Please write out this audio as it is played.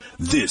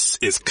This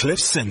is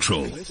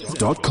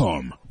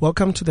CliffCentral.com.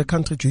 Welcome to the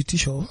Country Duty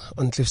Show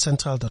on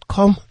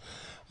CliffCentral.com.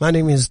 My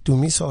name is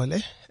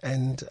Dumisole,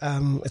 and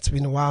it's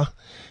been a while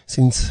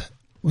since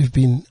we've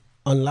been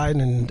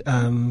online and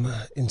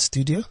in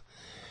studio.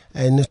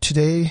 And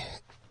today,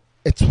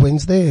 it's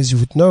Wednesday, as you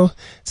would know.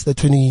 It's the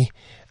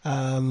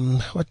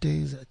what day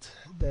is it?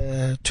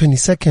 The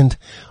 22nd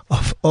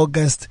of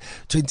August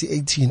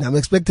 2018. I'm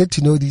expected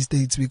to know these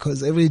dates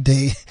because every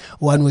day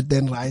one would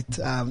then write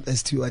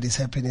as to what is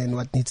happening and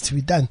what needs to be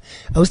done.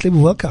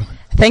 Awuslebo, welcome.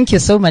 Thank you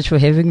so much for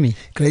having me.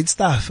 Great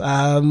stuff. We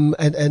have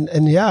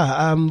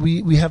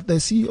the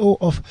CEO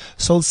of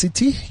Soul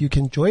City. You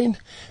can join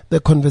the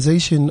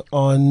conversation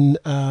on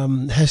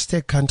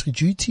hashtag Country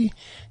Duty.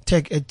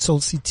 Tag at Soul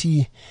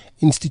City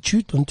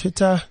Institute on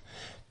Twitter.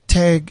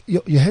 Tag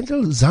your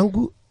handle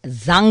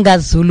Zanga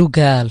Zulu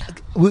girl.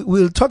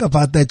 We'll talk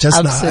about that just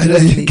Absolutely. now.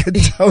 You can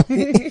tell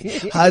me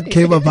how it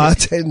came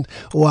about and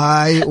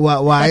why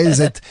is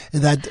it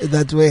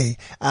that way.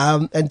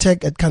 And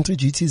tag at Country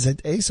Duty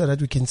ZA so that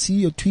we can see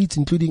your tweets,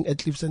 including at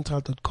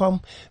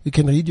CliffCentral.com. We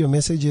can read your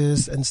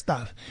messages and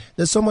stuff.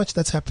 There's so much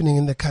that's happening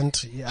in the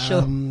country.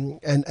 Sure. And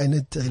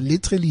it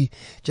literally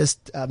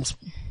just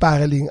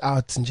spiraling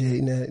out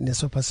in a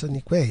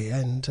supersonic way.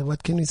 And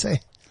what can we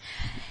say?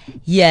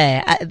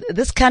 Yeah,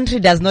 this country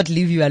does not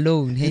leave you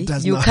alone. Hey? It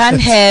does you not. can't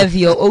have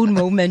your own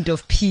moment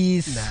of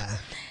peace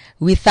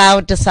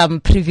without some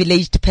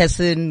privileged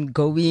person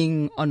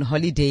going on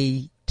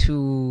holiday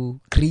to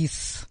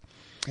Greece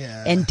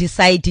and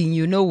deciding,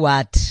 you know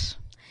what,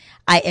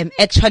 I am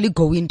actually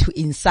going to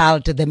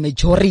insult the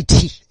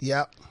majority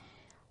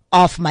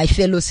of my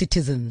fellow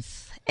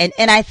citizens. And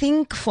I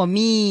think for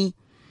me,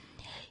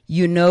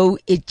 you know,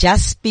 it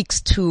just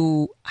speaks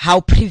to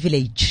how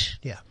privilege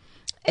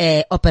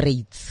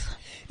operates.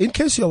 In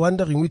case you're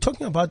wondering, we're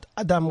talking about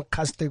Adam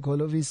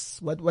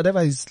Kastegolovis, whatever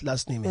his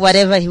last name is.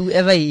 Whoever he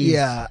is.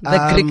 Yeah.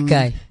 The Greek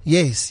guy.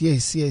 Yes.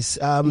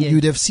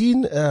 You'd have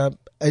seen,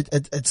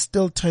 it's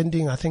still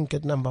trending, I think,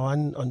 at number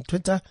 1 on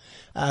Twitter.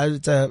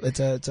 It's a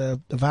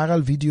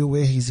viral video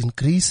where he's in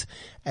Greece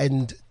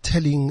and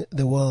telling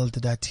the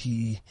world that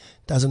he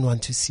doesn't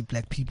want to see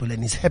black people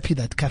and he's happy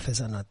that cafes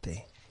are not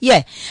there.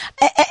 Yeah.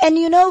 And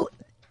you know,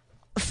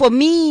 for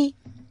me,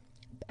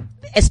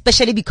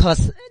 especially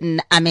because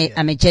I'm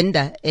a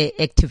gender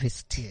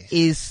activist,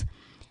 is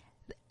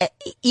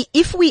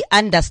if we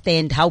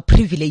understand how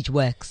privilege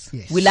works,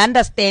 we'll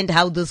understand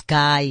how this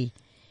guy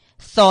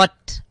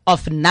thought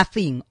of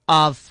nothing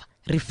of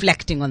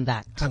reflecting on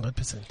that.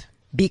 100%.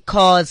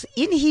 Because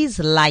in his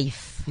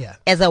life,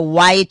 as a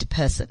white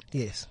person,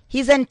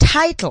 he's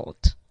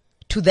entitled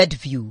to that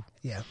view.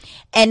 Yeah.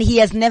 And he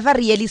has never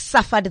really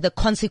suffered the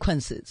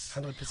consequences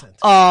 100%.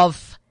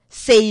 of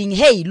saying,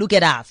 hey, look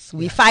at us.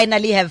 We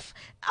finally have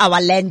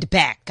our land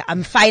back.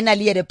 I'm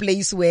finally at a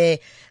place where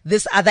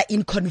these other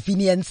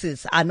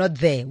inconveniences are not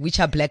there, which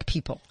are black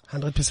people.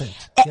 100%.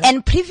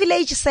 And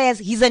privilege says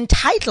he's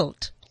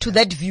entitled to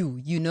that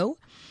view, you know.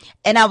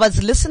 And I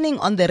was listening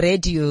on the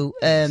radio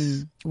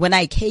when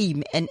I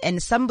came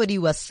and somebody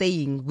was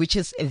saying, which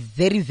is a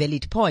very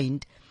valid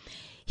point,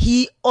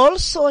 he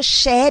also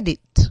shared it.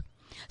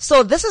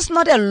 So this is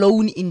not a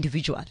lone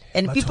individual,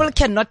 and people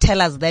cannot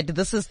tell us that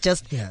this is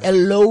just a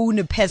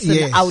lone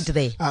person out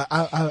there.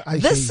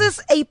 This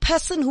is a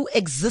person who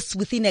exists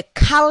within a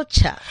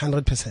culture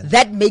 100%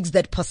 that makes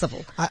that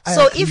possible.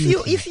 So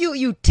if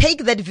you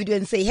take that video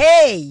and say,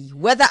 hey,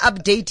 weather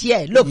update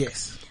here, look,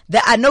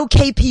 there are no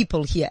K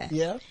people here.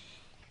 Yeah.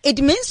 It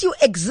means you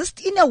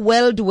exist in a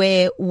world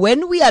where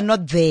when we are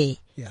not there,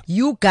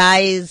 you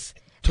guys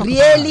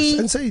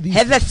really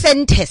have a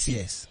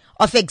fantasy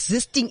of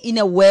existing in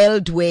a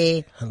world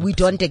where 100%. We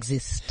don't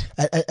exist.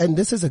 And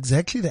this is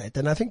exactly that.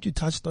 And I think you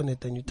touched on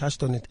it, and you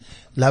touched on it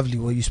lovely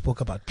where you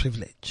spoke about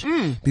privilege.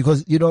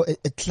 Because, you know,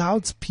 it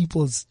clouds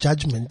people's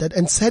judgment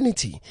and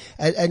sanity.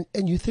 And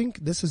you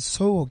think this is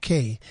so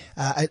okay,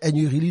 and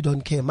you really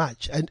don't care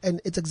much.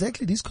 And it's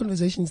exactly these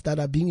conversations that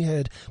are being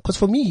heard. Because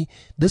for me,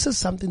 this is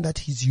something that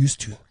he's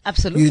used to.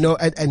 Absolutely. You know,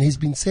 and he's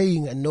been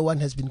saying, and no one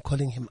has been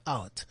calling him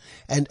out.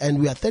 And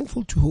we are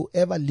thankful to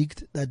whoever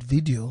leaked that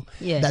video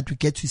that we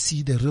get to see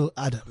the real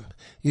Adam.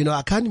 You know,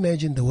 I can't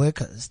imagine the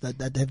workers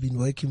that have been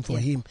working for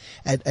him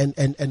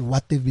and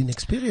what they've been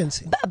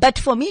experiencing. But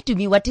for me,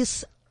 what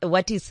is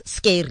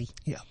scary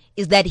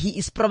is that he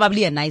is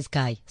probably a nice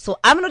guy. So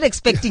I'm not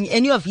expecting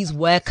any of his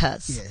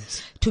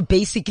workers to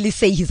basically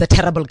say he's a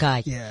terrible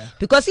guy.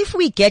 Because if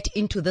we get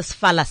into this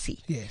fallacy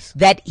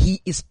that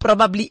he is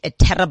probably a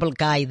terrible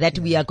guy, that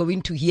we are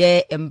going to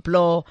hear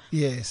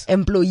employees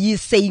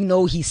saying,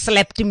 no, he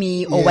slapped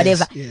me or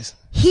whatever.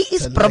 He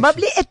is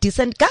probably a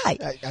decent guy.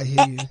 I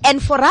hear you.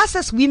 And for us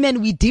as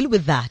women, we deal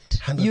with that.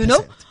 100%. You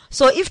know?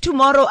 So if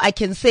tomorrow I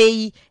can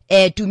say,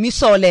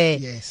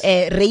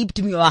 Dumisole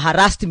raped me or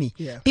harassed me,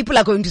 people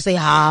are going to say,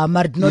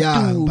 but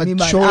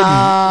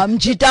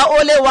mjita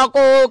ole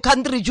wako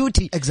country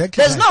duty.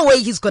 Exactly. There's no way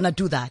he's gonna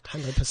do that.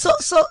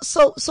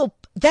 100%. So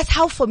that's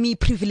how for me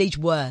privilege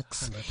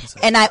works. 100%.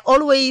 And I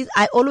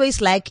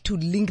always like to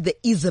link the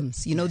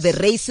isms, you know, the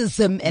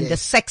racism and the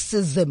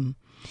sexism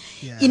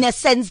in a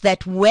sense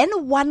that when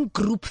one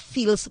group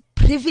feels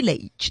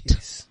privileged,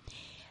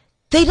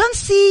 they don't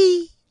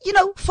see,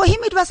 for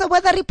him it was a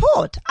weather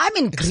report. I'm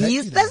in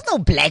Greece. There's no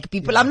black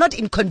people. I'm not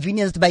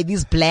inconvenienced by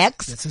these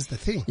blacks. This is the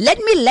thing.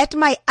 Let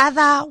my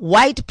other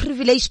white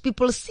privileged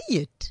people see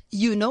it,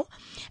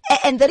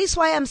 And that is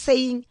why I'm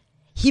saying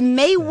he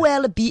may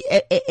well be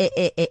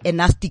a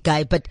nasty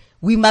guy, but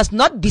we must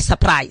not be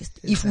surprised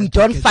if we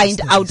don't find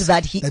out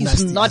that he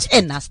is not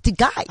a nasty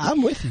guy.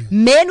 I'm with you.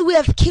 Men who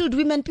have killed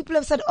women, people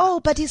have said,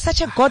 oh, but he's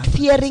such a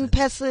God-fearing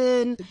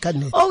person.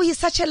 Oh, he's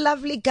such a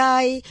lovely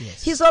guy.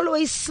 Yes. He's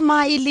always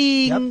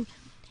smiling.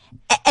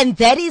 And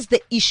that is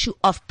the issue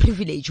of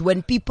privilege,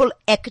 when people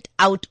act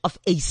out of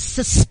a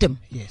system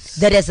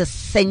that has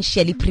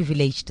essentially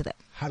privileged them.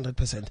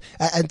 100%.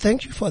 And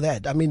thank you for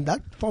that. I mean,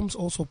 that forms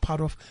also part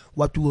of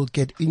what we will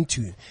get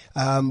into,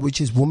 which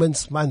is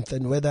Women's Month,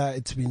 and whether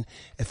it's been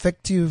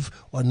effective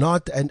or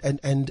not,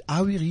 and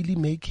are we really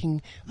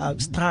making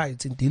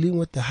strides in dealing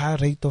with the high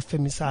rate of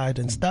femicide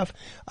and stuff.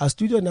 Our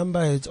studio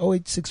number is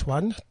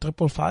 0861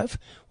 555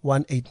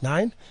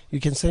 189. You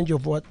can send your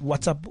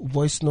WhatsApp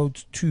voice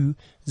note to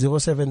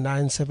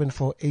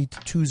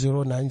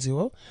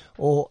 0797482090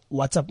 or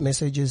WhatsApp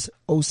messages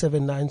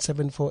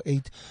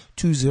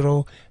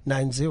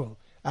 0797482090.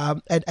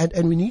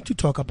 And we need to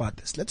talk about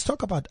this. Let's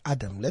talk about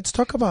Adam. Let's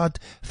talk about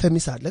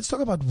femicide. Let's talk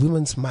about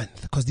Women's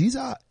Month, because these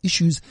are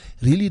issues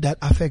really that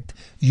affect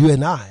you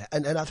and I.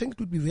 And I think it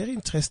would be very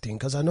interesting,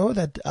 because I know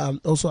that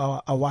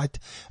also our white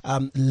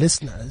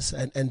listeners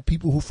and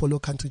people who follow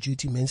Country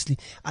Duty immensely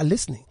are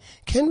listening.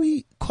 Can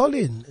we call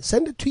in,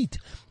 send a tweet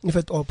if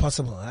at all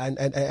possible,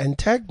 and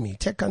tag me,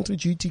 tag Country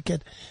Duty,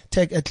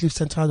 tag at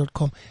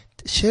cliffcentral.com.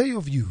 Share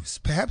your views.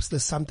 Perhaps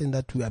there's something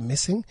that we are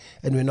missing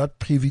and we're not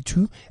privy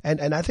to.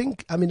 And I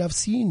think, I've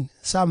seen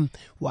some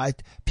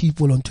white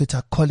people on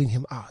Twitter calling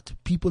him out.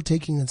 People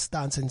taking a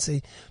stance and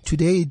say,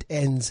 today it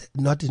ends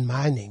not in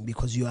my name,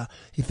 because you are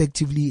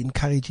effectively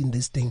encouraging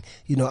this thing,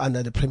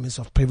 under the premise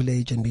of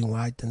privilege and being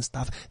white and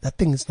stuff. That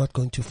thing is not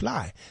going to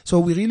fly. So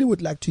we really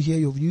would like to hear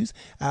your views,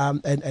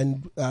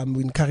 and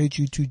we encourage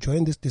you to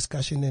join this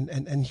discussion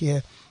and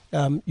hear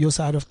your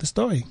side of the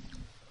story.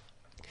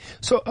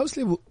 So,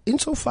 obviously,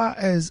 insofar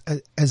as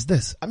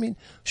this,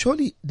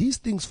 surely these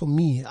things for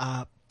me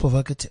are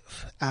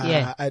provocative.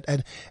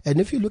 And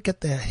if you look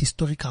at the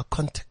historical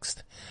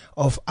context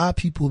of our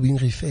people being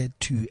referred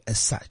to as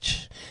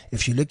such,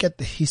 if you look at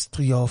the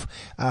history of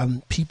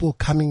people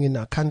coming in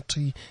our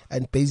country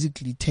and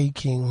basically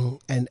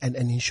taking and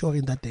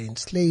ensuring that they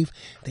enslave,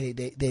 they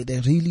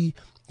really,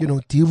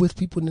 deal with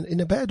people in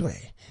a bad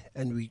way.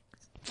 And we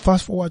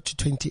fast forward to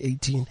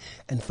 2018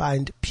 and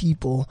find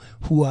people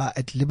who are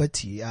at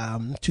liberty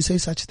to say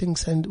such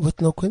things and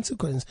with no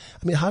consequence.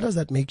 How does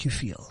that make you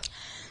feel?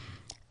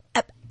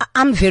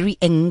 I'm very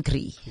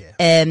angry.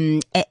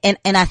 And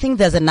I think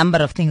there's a number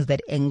of things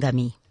that anger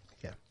me.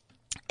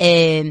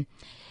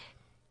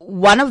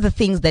 One of the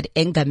things that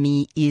anger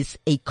me is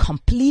a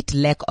complete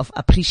lack of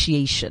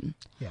appreciation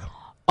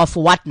of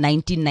what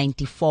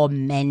 1994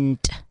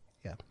 meant.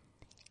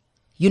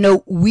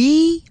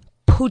 We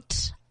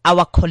put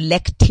our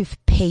collective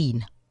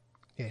pain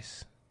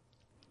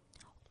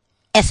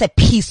as a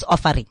peace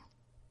offering.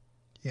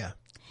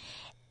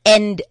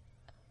 And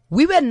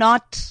we were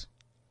not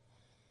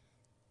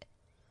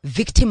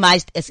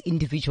victimized as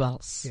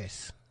individuals.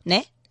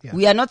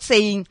 We are not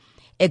saying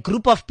a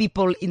group of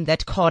people in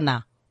that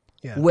corner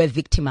were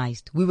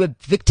victimized. We were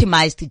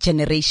victimized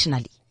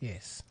generationally.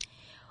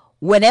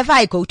 Whenever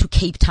I go to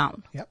Cape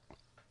Town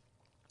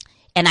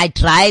and I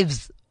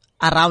drive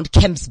around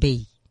Camps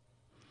Bay,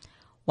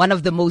 one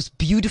of the most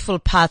beautiful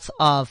parts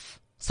of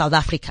South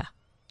Africa,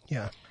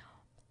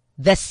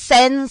 the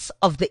sense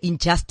of the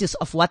injustice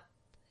of what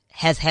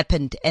has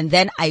happened, and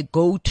then I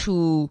go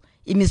to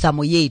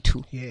Imizamo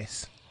Yethu,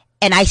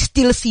 and I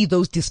still see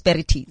those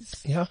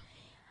disparities.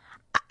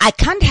 I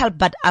can't help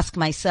but ask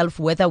myself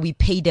whether we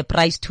paid the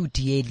price too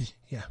dearly.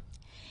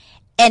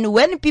 And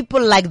when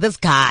people like this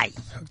guy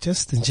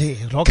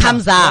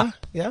comes up,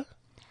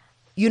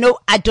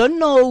 I don't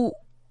know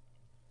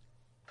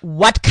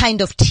what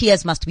kind of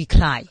tears must we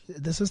cry.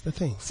 This is the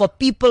thing. For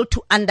people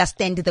to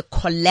understand the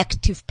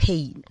collective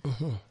pain.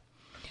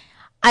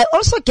 I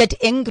also get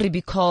angry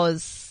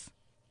because,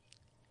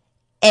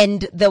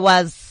 and there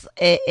was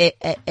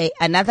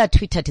another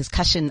Twitter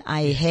discussion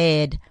I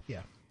had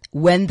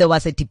when there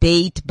was a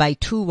debate by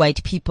two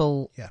white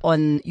people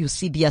on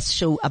Eusebia's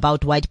show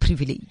about white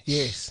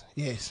privilege.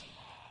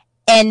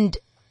 And,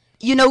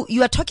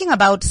 you are talking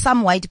about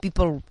some white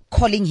people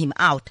calling him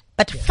out,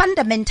 but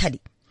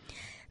fundamentally,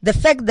 the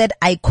fact that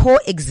I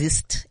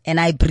coexist and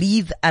I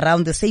breathe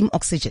around the same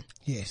oxygen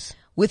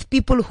with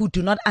people who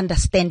do not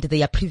understand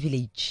their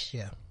privilege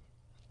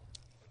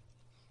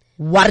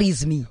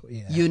worries me,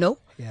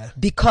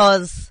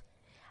 because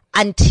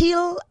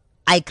until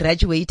I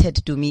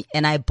graduated to me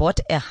and I bought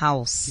a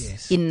house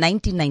in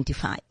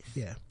 1995,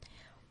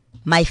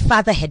 my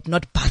father had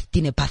not bathed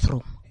in a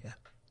bathroom.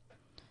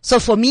 So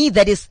for me,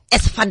 that is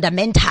as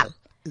fundamental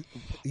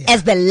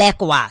as the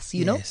lack was,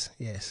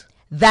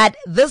 that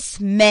this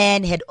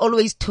man had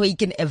always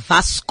taken a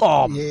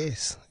Vascom.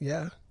 Yes.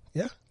 Yeah.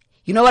 Yeah.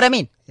 You know what I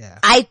mean? Yeah.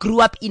 I grew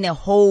up in a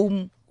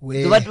home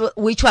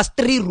which was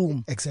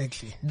 3-room.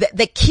 Exactly.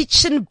 The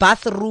kitchen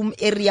bathroom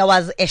area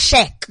was a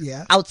shack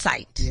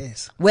outside.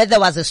 Yes. Where there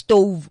was a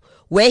stove,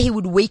 where he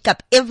would wake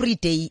up every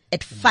day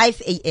at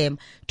 5 a.m.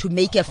 to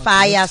make a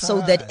fire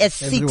so that at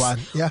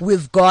 6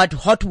 we've got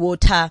hot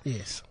water.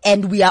 Yes.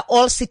 And we are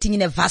all sitting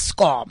in a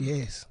Vascom.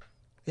 Yes.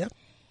 Yeah.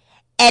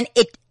 And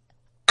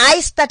I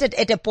started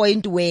at a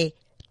point where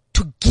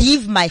to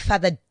give my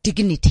father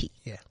dignity,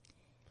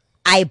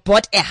 I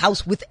bought a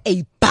house with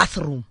a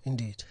bathroom.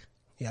 Indeed.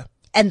 Yeah.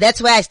 And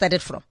that's where I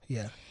started from.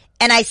 Yeah.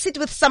 And I sit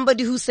with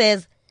somebody who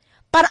says,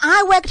 but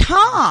I worked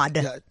hard.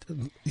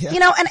 You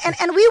know,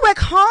 and we work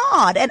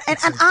hard. And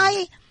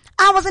I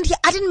wasn't here.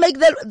 I didn't make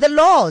the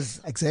laws.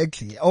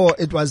 Exactly. Oh,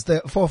 it was the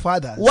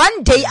forefathers.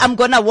 One day I'm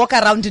going to walk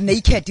around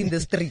naked in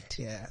the street.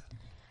 Yeah.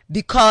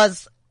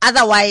 Because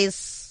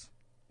otherwise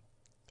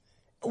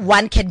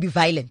one can be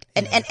violent.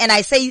 And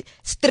I say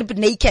strip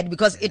naked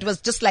because it was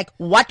just like,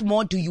 what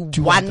more do you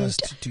want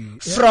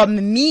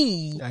from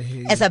me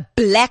as a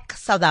black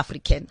South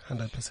African?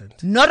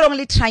 100%. Not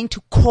only trying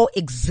to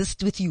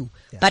coexist with you,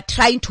 but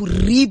trying to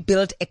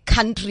rebuild a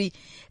country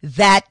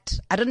that,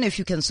 I don't know if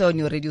you can say on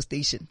your radio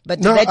station,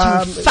 but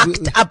that you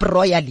fucked up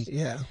royally.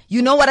 Yeah.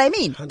 You know what I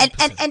mean?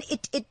 100%. And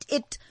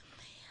it,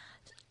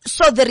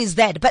 so there is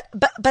that. But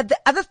the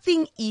other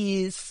thing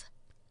is,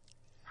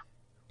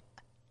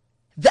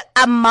 the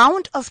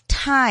amount of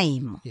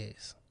time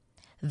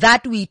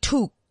that we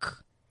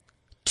took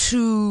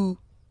to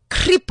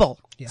cripple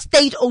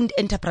state-owned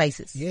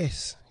enterprises.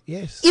 Yes.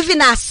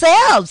 Even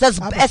ourselves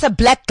as a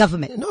black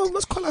government. No, we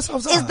must call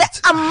ourselves is out.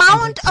 the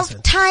amount 100%.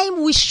 Of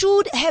time we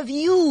should have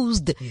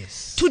used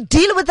to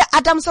deal with the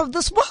Adams of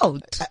this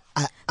world.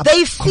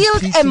 They feel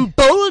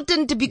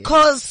emboldened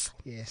because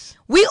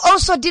we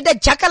also did a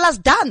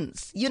jackalas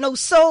dance, you know,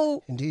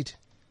 so. Indeed.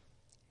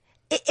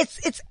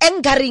 It's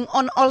angering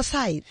on all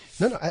sides.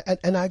 No,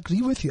 and I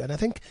agree with you. And I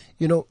think,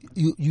 you know,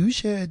 you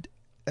shared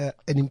an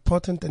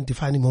important and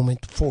defining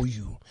moment for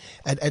you.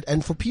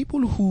 And for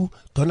people who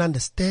don't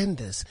understand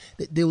this,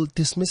 they will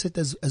dismiss it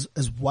as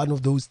one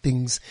of those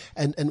things.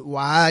 And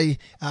why,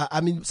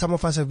 I mean, some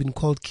of us have been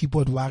called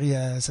keyboard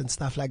warriors and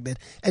stuff like that.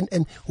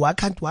 And why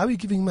are we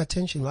giving him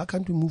attention? Why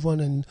can't we move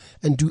on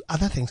and do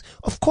other things?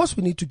 Of course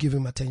we need to give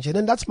him attention.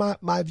 And that's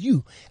my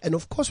view. And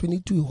of course we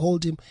need to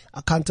hold him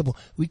accountable.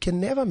 We can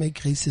never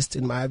make racists,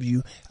 in my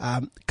view,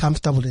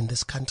 comfortable in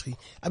this country.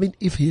 I mean,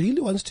 if he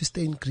really wants to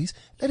stay in Greece,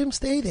 let him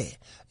stay there.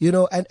 You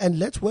know, and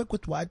let's work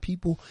with white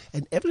people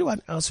and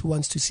everyone else who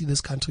wants to see this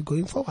country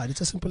going forward.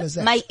 It's as simple as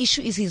that. My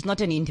issue is he's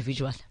not an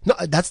individual. No,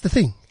 that's the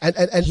thing.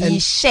 And he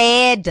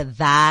shared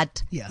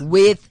that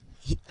with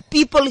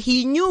people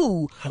he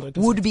knew 100%.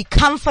 Would be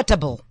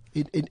comfortable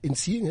in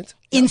seeing it.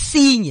 In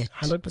seeing it.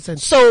 100%.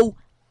 So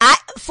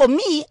for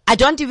me, I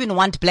don't even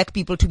want black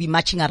people to be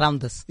marching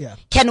around this. Yeah.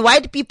 Can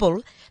white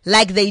people,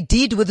 like they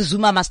did with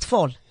Zuma Must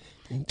Fall,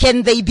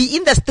 can they be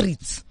in the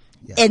streets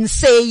and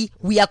say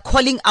we are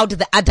calling out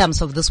the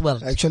Adams of this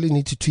world? I actually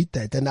need to tweet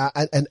that, and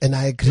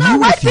I agree. No,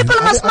 with white you.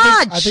 people must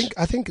march.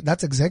 I think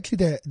that's exactly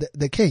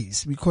the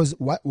case, because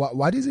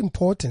what is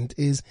important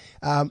is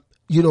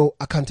you know,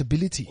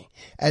 accountability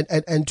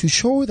and to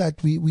show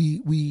that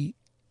we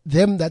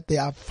them that they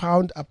are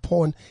frowned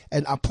upon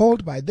and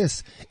appalled by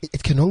this.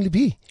 It can only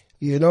be,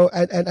 you know,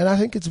 and I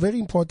think it's very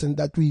important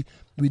that we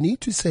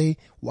need to say,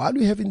 while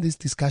we're having these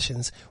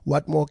discussions,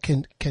 what more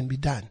can be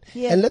done,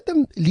 and let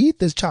them lead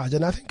this charge.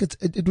 And I think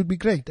it would be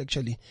great,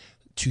 actually,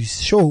 to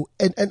show,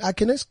 and I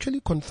can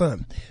actually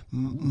confirm,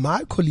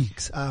 my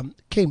colleagues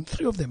came,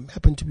 3 of them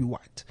happened to be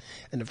white,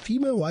 and a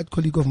female white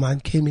colleague of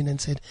mine came in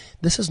and said,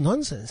 this is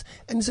nonsense.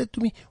 And he said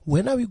to me,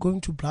 when are we going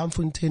to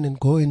Bloemfontein and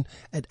go in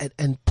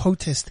and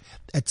protest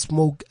at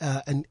Smoke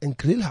and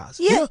Grill House?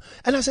 Yeah. You know?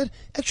 And I said,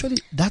 actually,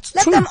 that's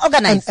let true. Let them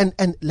organize.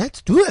 And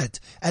let's do it.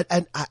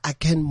 And I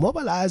can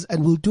mobilize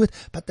and we'll do it.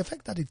 But the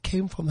fact that it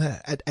came from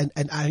her,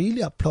 and I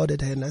really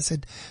applauded her, and I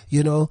said,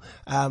 you know,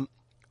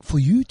 for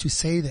you to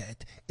say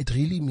that, it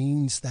really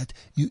means that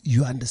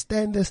you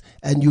understand this,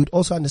 and you would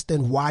also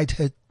understand why it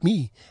hurt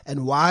me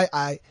and why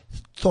I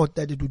thought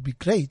that it would be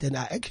great. And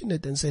I actioned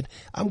it and said,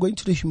 I'm going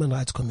to the Human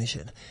Rights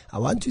Commission. I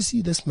want to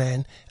see this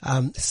man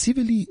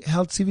civilly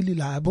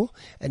liable,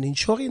 and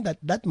ensuring that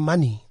that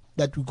money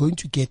that we're going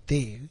to get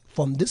there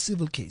from this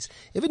civil case,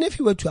 even if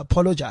he were to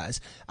apologize,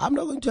 I'm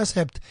not going to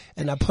accept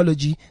an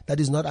apology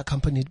that is not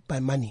accompanied by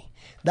money.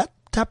 That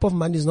type of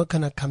money is not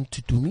going to come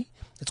to Dumi.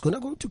 It's going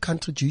to go to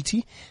country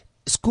duty.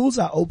 Schools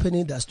are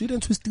opening. There are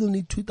students who still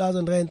need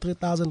 2,000 rand,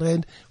 3,000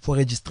 rand for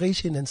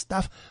registration and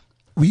stuff.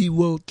 We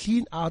will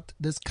clean out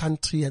this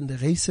country and the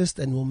racist,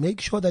 and we'll make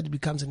sure that it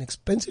becomes an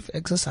expensive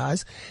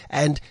exercise,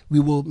 and we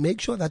will make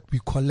sure that we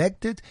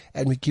collect it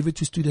and we give it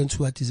to students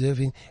who are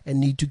deserving and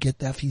need to get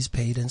their fees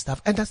paid and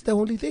stuff. And that's the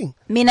only thing.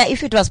 Mina,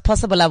 if it was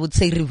possible, I would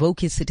say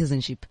revoke his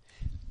citizenship.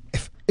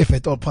 If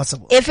at all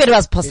possible. If it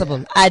was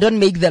possible. I don't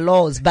make the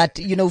laws, but,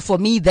 you know, for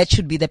me, that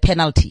should be the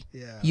penalty.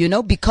 You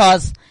know,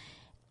 because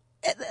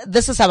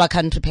this is our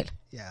country, Pele.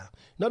 Yeah.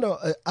 No.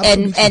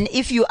 And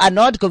if you are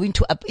not going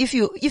to,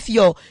 if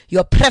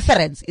your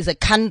preference is a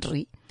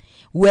country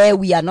where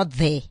we are not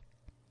there,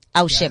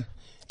 Aushem,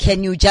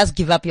 can you just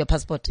give up your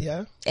passport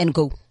and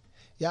go?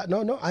 Yeah,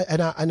 no, I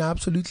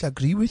absolutely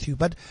agree with you.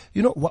 But,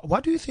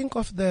 what do you think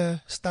of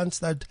the stance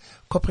that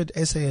corporate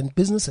SA and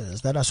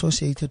businesses that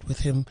associated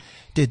with him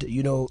did?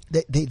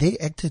 They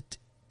acted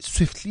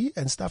swiftly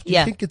and stuff. Do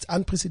you think it's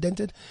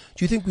unprecedented?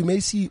 Do you think we may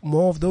see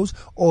more of those?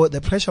 Or the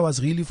pressure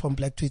was really from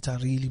Black Twitter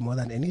really more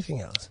than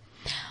anything else?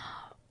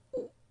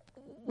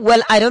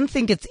 Well, I don't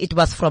think it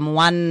was from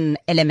one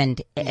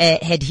element.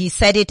 Had he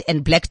said it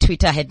and Black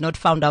Twitter had not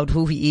found out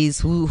who he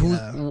is,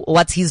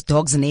 what's his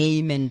dog's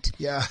name and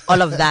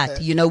all of that,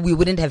 we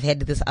wouldn't have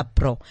had this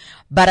uproar.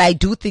 But I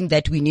do think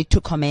that we need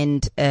to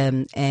commend,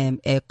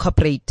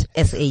 corporate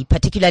SA,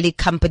 particularly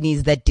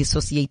companies that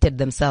dissociated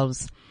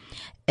themselves,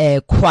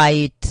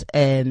 quite,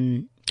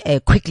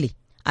 quickly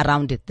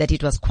around it, that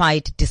it was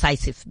quite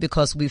decisive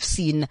because we've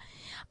seen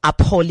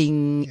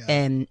appalling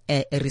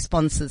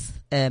responses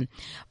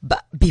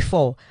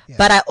before.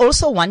 But I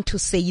also want to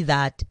say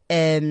that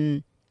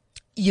it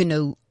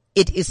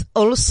is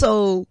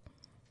also,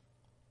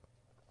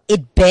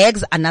 it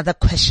begs another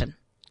question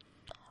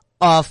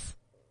of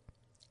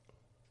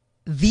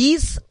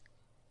these,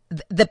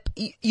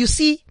 you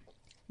see,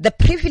 the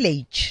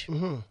privilege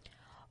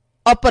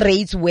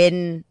operates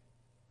when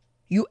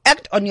you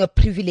act on your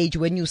privilege,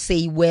 when you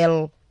say,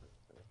 well,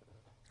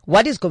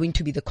 what is going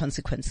to be the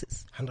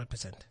consequences?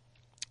 100%.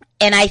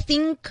 And I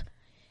think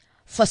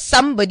for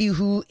somebody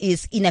who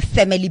is in a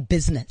family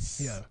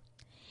business,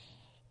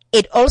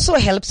 it also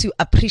helps you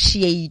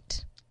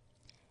appreciate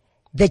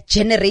the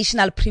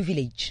generational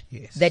privilege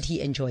that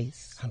he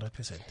enjoys.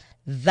 100%.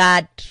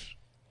 That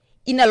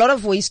in a lot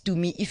of ways, to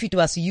me, if it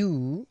was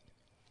you,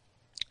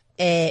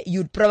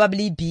 you'd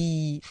probably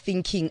be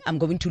thinking, I'm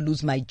going to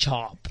lose my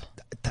job.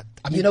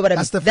 You know what I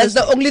mean? That's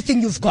the only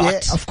thing you've got. Yeah,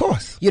 of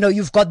course.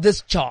 You've got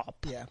this job.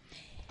 Yeah.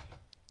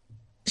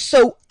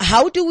 So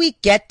how do we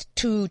get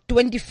to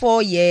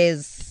 24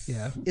 years?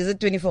 Yeah. Is it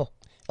 24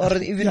 or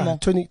even more?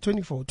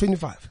 24,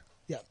 25.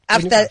 Yeah.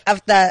 After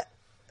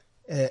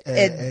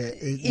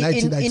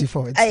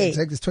 1994.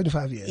 It's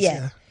 25 years.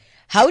 Yeah.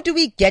 How do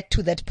we get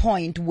to that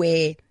point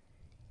where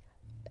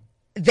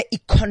the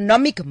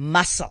economic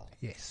muscle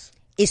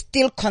is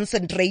still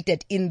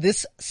concentrated in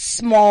this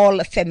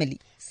small family?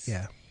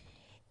 Yeah.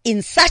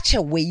 In such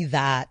a way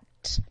that,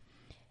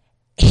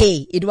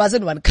 hey, it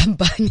wasn't one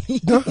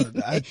company. No,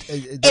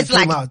 it's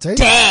like, out,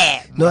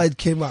 damn. No, it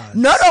came out.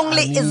 Not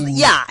only so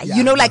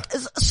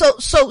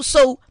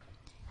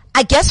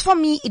I guess for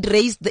me, it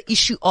raised the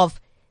issue of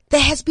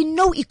there has been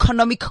no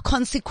economic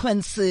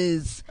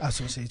consequences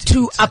associated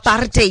to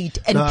apartheid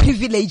and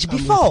privilege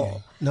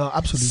before. No,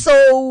 absolutely.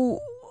 So,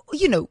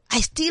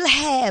 I still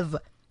have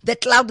the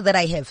cloud that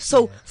I have.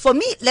 So for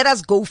me, let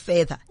us go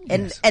further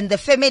and the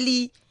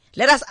family.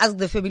 Let us ask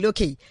the family,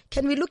 okay,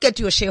 can we look at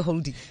your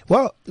shareholding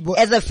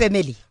as a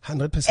family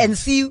 100%. and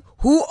see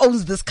who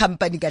owns this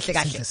company?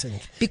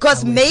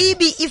 Because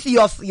maybe if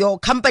your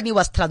company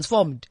was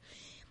transformed,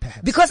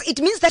 perhaps. Because it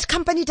means that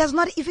company does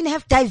not even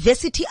have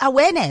diversity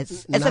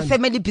awareness as a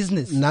family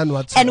business. None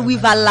whatsoever. And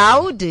we've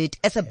allowed it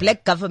as a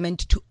black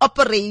government to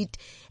operate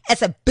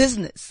as a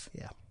business.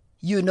 Yeah.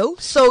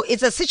 So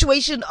it's a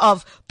situation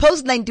of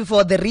post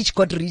 94, the rich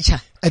got richer.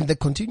 And they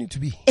continue to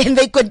be.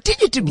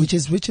 Which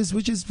is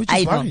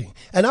worrying.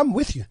 And I'm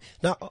with you.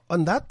 Now,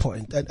 on that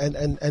point,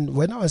 and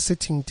when I was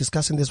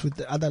discussing this with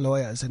the other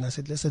lawyers, and I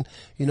said, listen,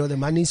 the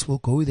monies will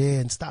go there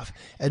and stuff.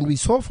 And we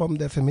saw from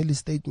the family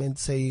statement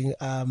saying,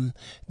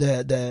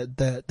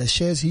 the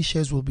shares, his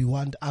shares will be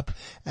wound up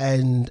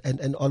and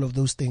all of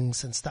those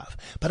things and stuff.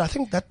 But I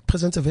think that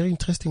presents a very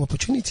interesting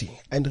opportunity.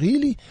 And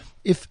really,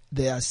 if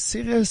they are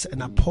serious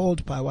and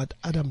appalled by what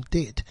Adam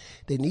did,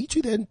 they need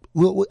to then,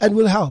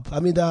 will help. I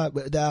mean, there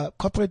are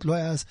corporate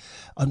lawyers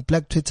on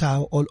Black Twitter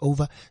all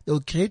over.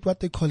 They'll create what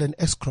they call an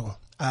escrow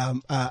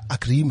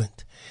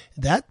agreement.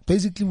 That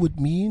basically would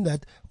mean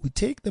that we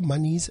take the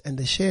monies and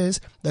the shares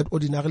that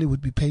ordinarily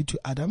would be paid to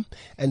Adam,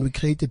 and we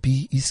create a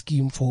BE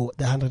scheme for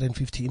the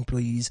 150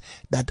 employees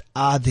that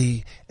are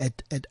there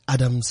at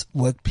Adam's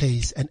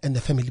workplace and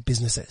the family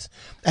businesses.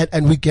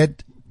 And we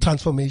get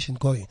transformation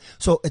going.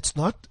 So it's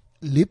not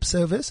lip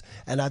service,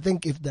 and I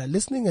think if they're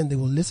listening and they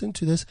will listen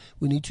to this,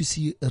 we need to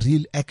see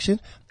real action,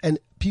 and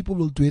people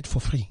will do it for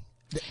free.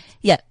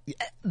 But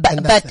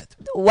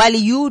while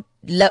you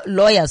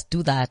lawyers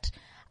do that,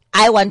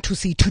 I want to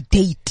see to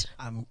date.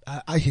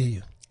 I hear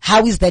you.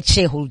 How is that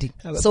shareholding?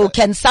 So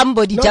can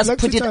somebody just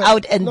put it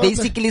out and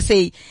basically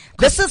say,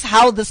 this is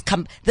how this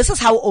is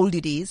how old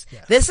it is,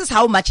 this is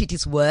how much it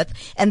is worth,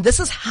 and this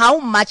is how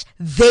much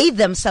they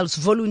themselves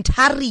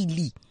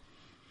voluntarily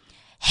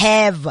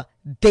have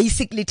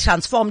basically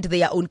transformed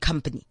their own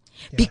company.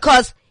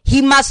 Because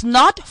he must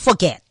not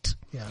forget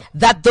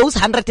that those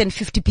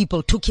 150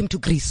 people took him to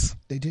Greece.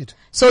 They did.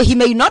 So he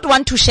may not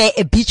want to share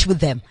a beach with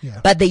them,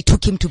 but they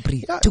took him to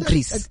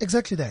Greece.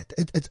 Exactly that.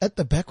 It's at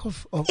the back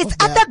of it's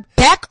at the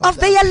back of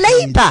their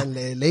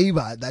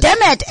labor.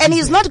 Damn it. And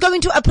he's not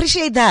going to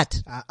appreciate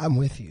that. I'm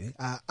with you.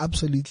 I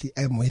absolutely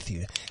am with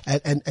you.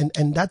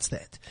 And that's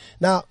that.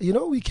 Now,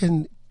 we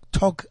can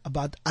talk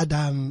about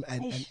Adam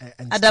and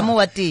Adam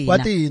Watina.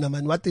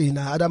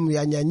 Adam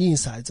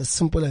Yanyanyisa. It's as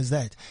simple as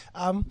that.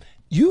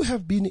 You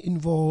have been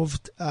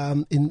involved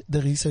in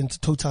the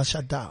recent total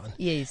shutdown.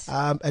 Yes.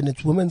 And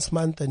it's Women's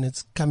Month and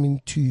it's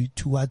coming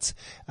towards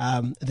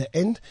the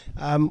end.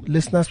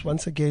 Listeners,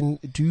 once again,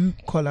 do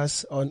call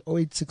us on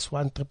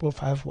 0861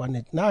 555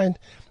 189.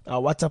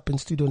 Our WhatsApp and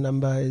studio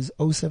number is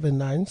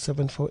 079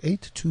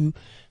 748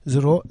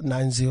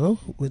 2090.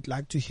 We'd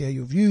like to hear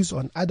your views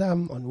on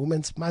Adam, on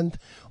Women's Month,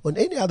 on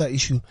any other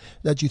issue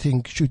that you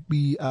think should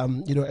be,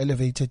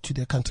 elevated to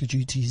their country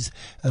duties,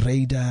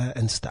 radar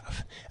and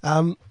stuff.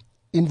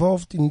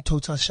 Involved in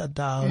total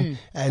shutdown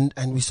and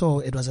we saw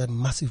it was a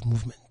massive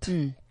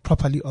movement,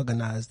 properly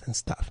organized and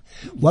stuff.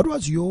 What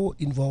was your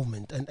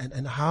involvement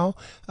and how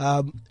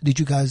did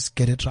you guys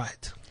get it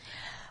right?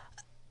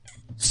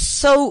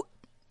 So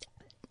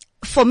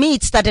for me,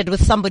 it started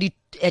with somebody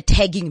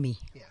tagging me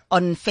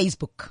on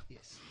Facebook.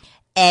 Yes.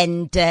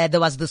 And there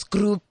was this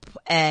group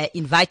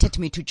invited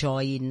me to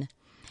join.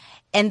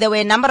 And there were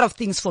a number of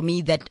things for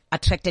me that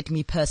attracted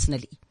me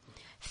personally.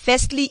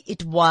 Firstly,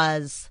 it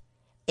was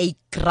a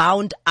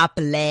ground up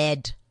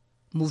led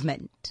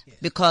movement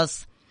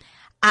because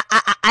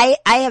I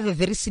have a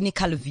very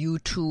cynical view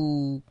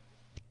to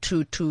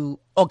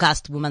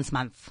August Women's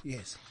Month.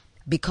 Yes.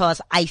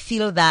 Because I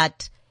feel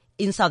that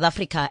in South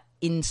Africa,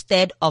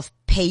 instead of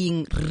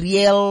paying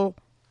real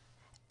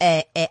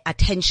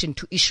attention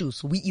to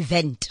issues, we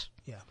event.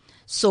 Yeah.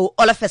 So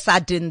all of a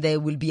sudden there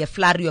will be a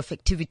flurry of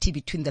activity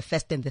between the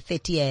 1st and the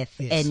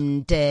 30th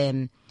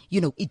and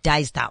it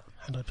dies down.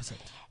 100%.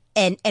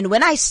 And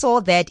when I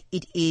saw that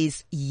it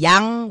is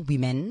young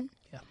women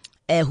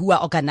who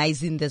are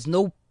organizing, there's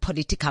no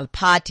political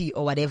party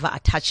or whatever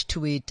attached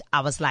to it,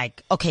 I was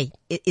like, okay,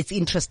 it's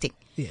interesting.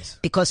 Yes.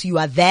 Because you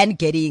are then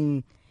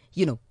getting,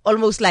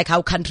 almost like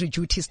how country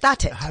duty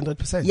started.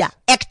 100%. Yeah.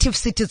 Active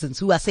citizens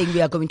who are saying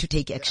we are going to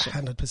take action.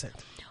 100%.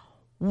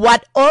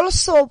 What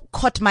also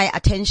caught my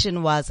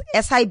attention was,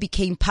 as I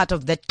became part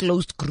of that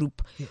closed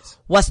group,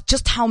 was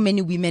just how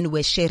many women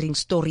were sharing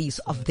stories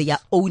of their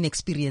own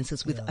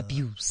experiences with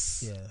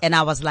abuse. Yeah. And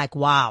I was like,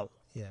 wow.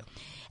 Yeah.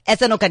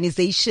 As an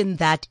organization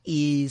that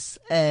is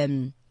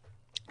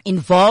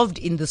involved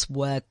in this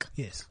work,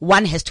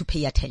 one has to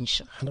pay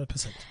attention.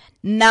 100%.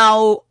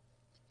 Now,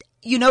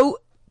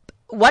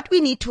 what we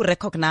need to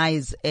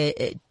recognize,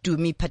 to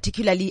me,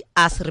 particularly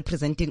us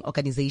representing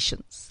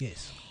organizations,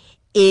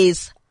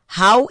 is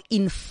how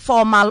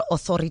informal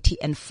authority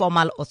and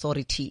formal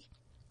authority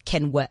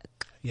can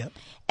work. Yep.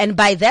 And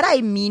by that I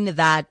mean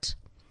that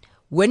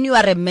when you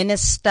are a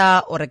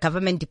minister or a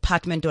government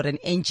department or an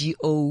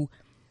NGO,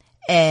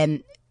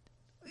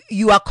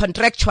 you are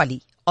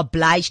contractually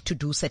obliged to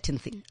do certain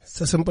things. It's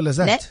as simple as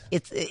that.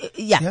 It's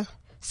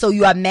So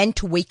you are meant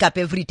to wake up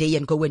every day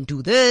and go and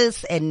do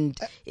this, and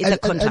it's a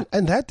contract.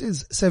 And that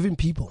is serving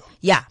people.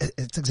 Yeah.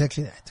 It's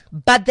exactly that.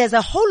 But there's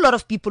a whole lot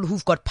of people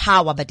who've got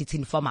power, but it's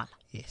informal.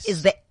 Yes.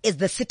 Is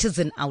the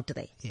citizen out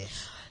there.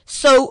 Yes.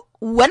 So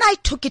when I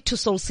took it to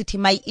Soul City,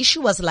 my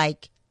issue was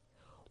like,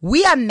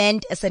 we are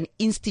meant as an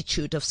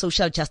institute of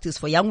social justice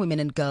for young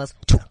women and girls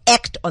to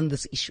act on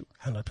this issue.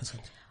 100%.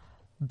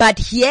 But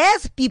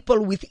here's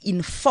people with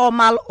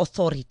informal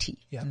authority.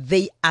 Yeah.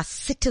 They are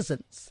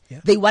citizens. Yeah.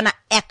 They want to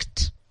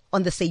act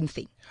on the same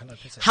thing.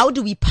 100%. How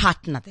do we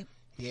partner them?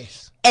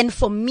 Yes. And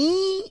for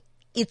me,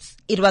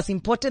 it was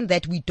important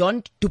that we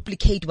don't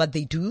duplicate what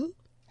they do.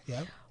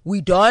 Yeah. We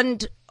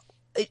don't,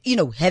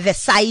 have a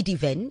side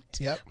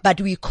event,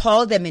 but we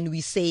call them and we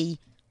say,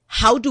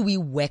 how do we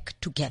work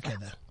together?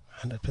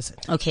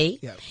 100%. Okay.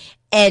 Yeah.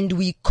 And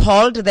we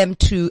called them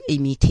to a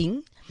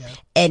meeting. Yeah.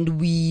 And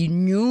we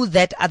knew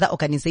that other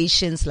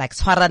organizations like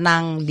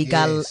Swaranang,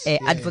 Legal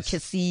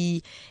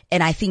Advocacy,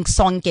 and I think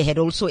Sonke had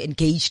also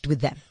engaged with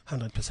them.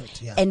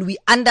 100%. Yeah. And we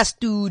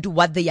understood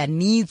what their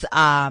needs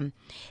are.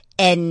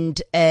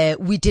 And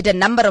we did a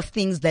number of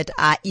things that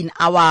are in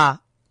our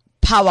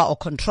power or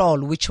control,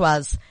 which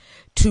was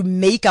to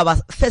make our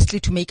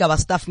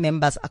staff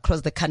members across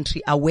the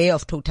country aware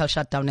of total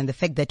shutdown and the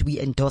fact that we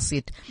endorse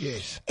it.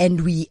 Yes.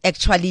 And we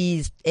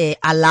actually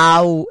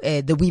allow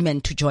the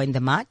women to join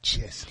the march.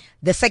 Yes.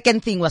 The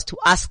second thing was to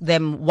ask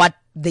them what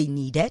they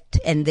needed,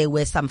 and there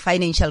were some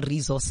financial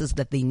resources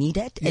that they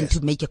needed and to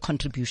make a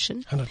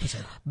contribution.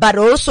 100%. But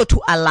also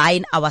to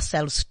align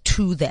ourselves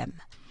to them.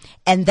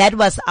 And that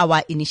was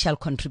our initial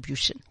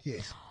contribution.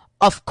 Yes.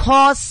 Of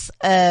course,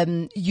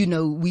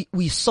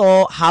 we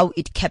saw how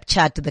it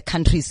captured the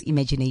country's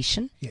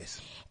imagination.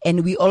 Yes.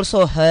 And we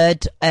also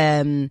heard,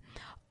 on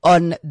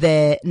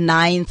the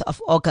 9th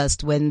of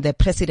August when the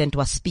president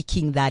was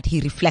speaking that he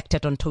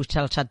reflected on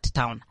total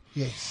shutdown.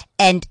 Yes.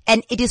 And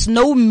it is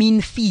no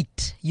mean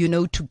feat,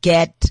 to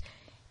get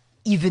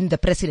even the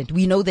president.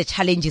 We know the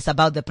challenge is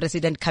about the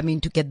president coming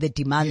to get the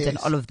demands and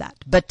all of that.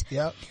 But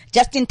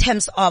just in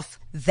terms of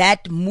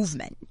that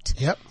movement,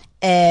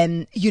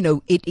 you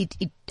know,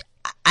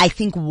 I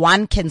think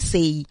one can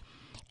say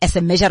as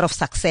a measure of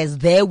success,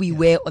 there we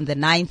were on the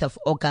 9th of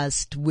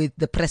August with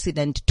the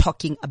president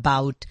talking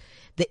about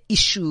the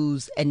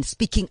issues and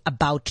speaking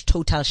about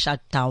total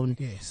shutdown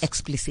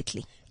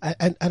explicitly.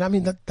 And I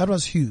mean, that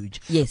was huge.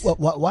 Yes.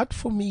 What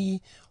for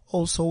me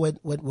also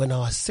when I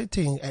was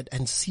sitting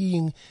and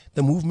seeing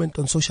the movement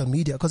on social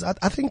media, because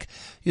I think,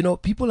 you know,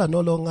 people are no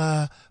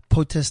longer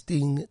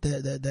protesting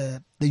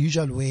the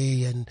usual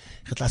way and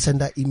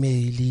send an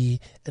email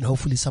and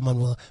hopefully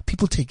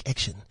people take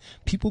action.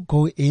 People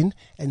go in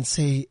and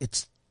say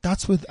it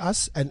starts with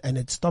us and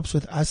it stops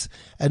with us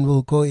and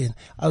we'll go in.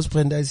 As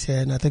Brenda is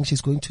here and I think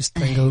she's going to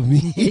strangle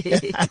me.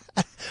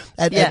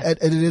 and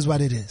it is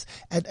what it is.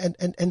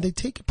 And they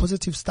take a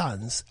positive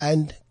stance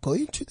and go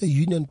into the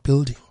union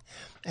building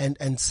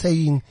and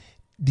saying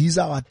these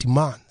are our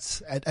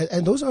demands.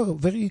 And those are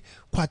very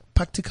quite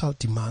practical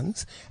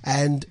demands.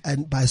 And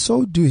by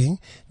so doing,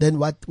 then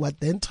what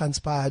then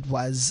transpired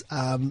was,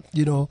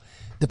 you know,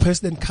 the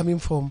president coming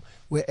from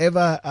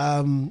wherever,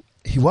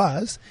 he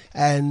was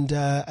and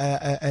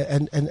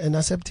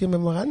accepting a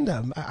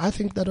memorandum. I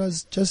think that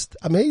was just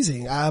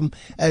amazing.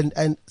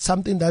 And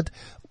something that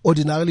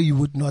ordinarily you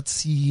would not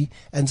see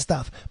and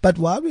stuff. But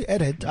while we're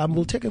at it,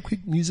 we'll take a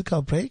quick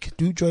musical break.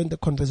 Do join the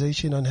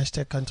conversation on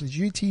hashtag Country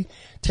Duty,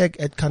 tag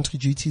at Country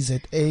Duty ZA,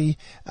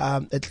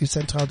 at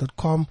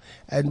cliffcentral.com,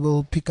 and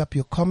we'll pick up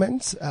your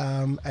comments,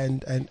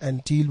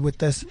 and deal with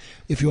this.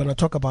 If you want to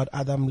talk about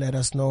Adam, let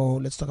us know.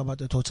 Let's talk about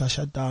the total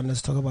shutdown.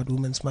 Let's talk about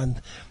Women's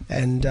Month,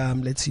 and,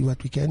 let's see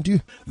what we can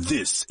do.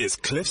 This is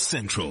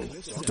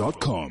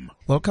cliffcentral.com.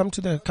 Welcome to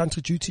the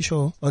Country Duty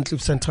Show on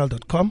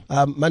cliffcentral.com.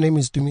 My name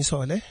is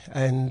Dumiso Ole,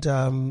 and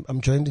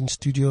I'm joined in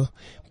studio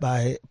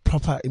by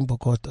proper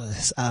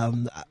Imbokotos.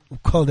 We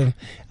call them,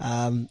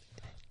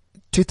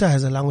 Twitter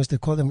has a language, they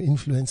call them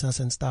influencers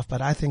and stuff,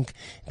 but I think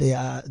they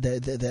are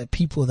the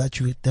people that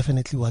you would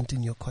definitely want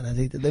in your corner.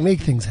 They make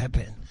things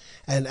happen.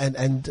 And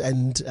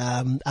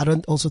I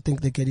don't also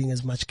think they're getting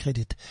as much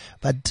credit,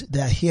 but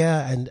they're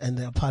here and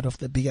they're part of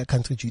the bigger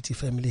Country Duty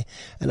family,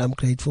 and I'm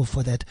grateful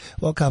for that.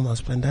 Welcome,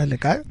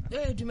 Brenda.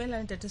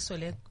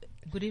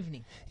 Good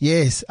evening.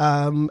 Yes,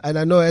 and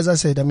I know, as I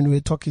said, I mean, we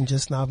were talking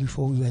just now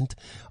before we went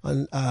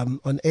on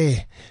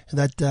air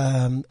that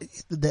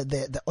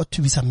there ought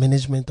to be some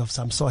management of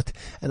some sort,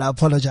 and I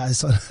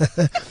apologize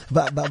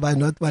by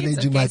not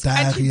managing my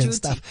diary and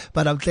stuff.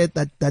 But I'm glad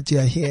that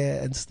you're here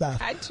and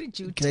stuff.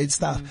 Great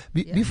stuff.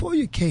 Before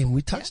you came,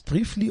 we touched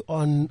briefly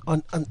on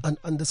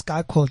this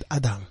guy called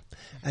Adam.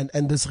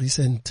 And this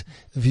recent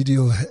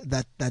video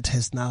that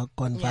has now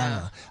gone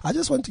viral. I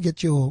just want to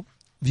get your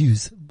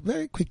views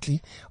very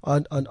quickly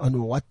on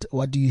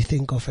what do you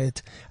think of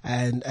it,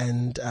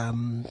 and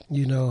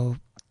you know,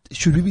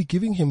 should we be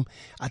giving him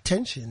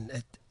attention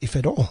if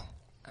at all?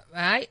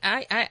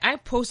 I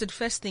posted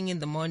first thing in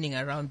the morning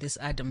around this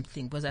Adam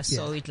thing because I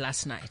saw it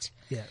last night.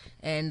 Yeah.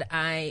 And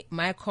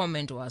my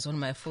comment was on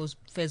my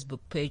Facebook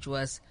page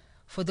was,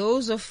 for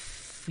those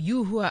of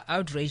you who are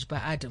outraged by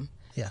Adam,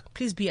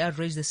 please be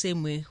outraged the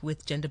same way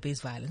with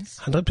gender-based violence,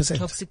 100%,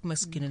 toxic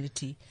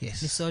masculinity,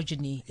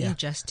 misogyny,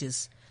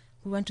 injustice.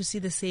 We want to see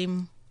the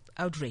same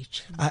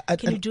outrage.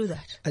 Can you do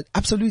that?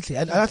 Absolutely.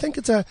 And I think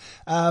it's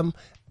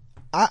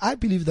I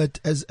believe that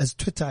as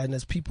Twitter and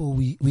as people,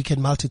 we can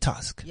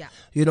multitask. Yeah.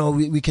 You know,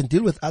 we can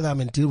deal with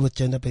Adam and deal with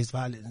gender-based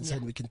violence,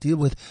 and we can deal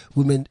with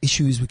women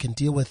issues. We can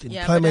deal with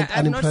employment,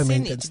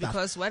 unemployment, and stuff.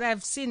 Because what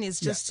I've seen is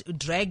just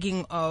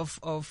dragging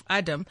of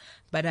Adam,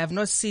 but I've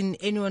not seen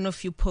any one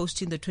of you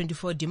posting the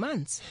 24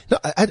 demands. No,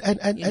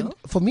 and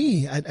for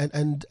me,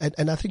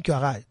 and I think you're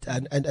right,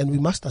 and we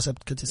must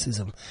accept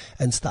criticism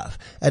and stuff.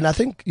 And I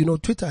think, you know,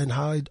 Twitter and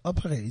how it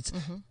operates,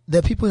 there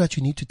are people that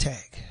you need to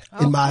tag,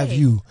 in my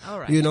view.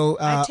 All right. You know,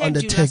 I tagged on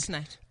the you tag. Last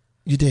night.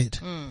 You did.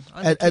 On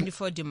the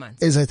 24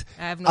 demands. Is it?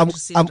 I have not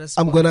received response.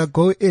 I'm gonna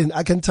go in.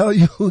 I can tell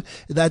you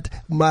that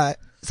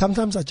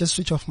sometimes I just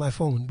switch off my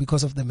phone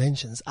because of the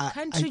mentions.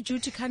 Country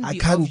Duty can't be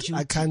off duty.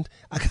 I can't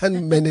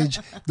manage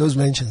those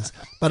mentions.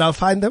 But I'll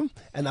find them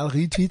and I'll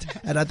retweet,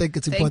 and I think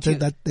it's important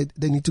that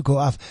they need to go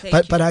off.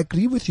 But I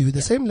agree with you.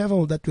 The same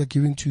level that we're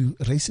giving to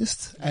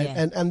racists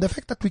and the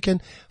fact that we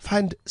can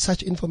find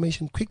such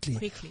information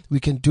quickly.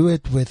 We can do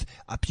it with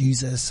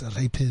abusers,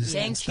 rapists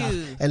and stuff.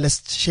 And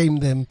let's shame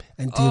them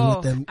and deal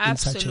with them in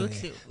such a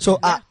way. So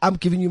I'm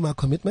giving you my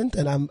commitment,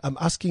 and I'm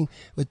asking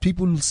with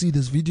people who see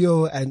this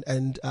video and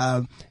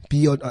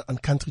be on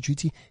Country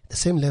Duty, the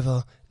same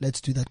level. Let's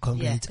do that,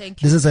 comrades.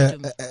 This is a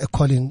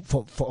calling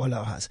for all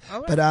of us.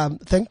 Right. But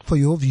thank for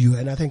your view,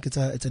 and I think it's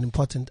an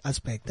important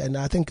aspect, and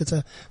I think it's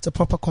a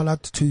proper call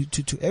out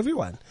to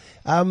everyone.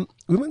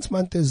 Women's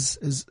Month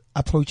is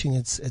approaching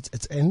its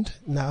end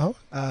now,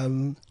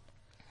 and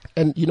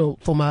you know,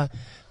 for my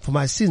for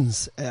my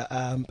sins.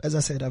 As I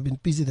said, I've been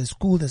busy. There's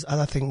school, there's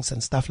other things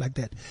and stuff like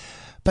that.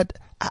 But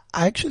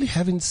I actually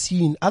haven't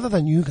seen, other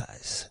than you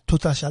guys,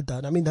 total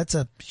shutdown. I mean, that's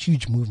a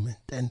huge movement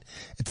and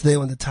it's there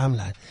on the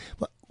timeline.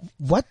 But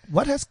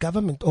what has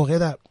government, or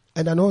rather,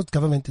 and I know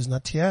government is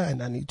not here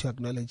and I need to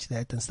acknowledge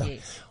that and stuff.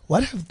 Yes.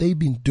 What have they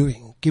been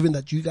doing, given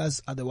that you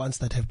guys are the ones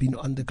that have been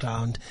on the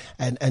ground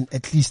and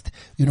at least,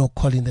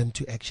 calling them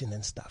to action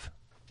and stuff?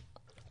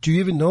 Do you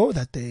even know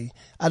that they,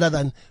 other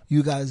than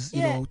you guys,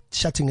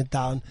 shutting it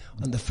down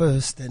on the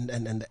 1st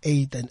and the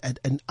 8th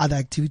and other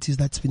activities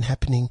that's been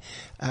happening,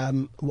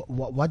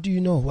 what do you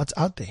know? What's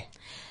out there?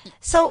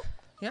 So,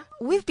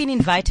 we've been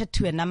invited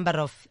to a number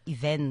of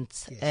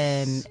events,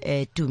 that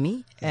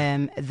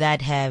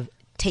have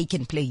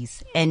taken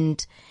place.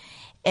 And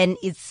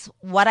it's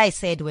what I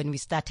said when we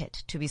started,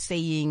 to be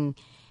saying,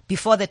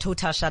 before the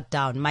total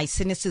shutdown, my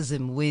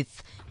cynicism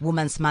with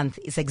Women's Month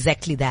is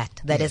exactly that.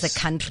 That as a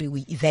country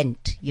we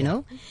event,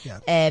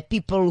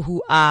 people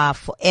who are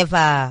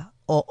forever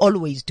or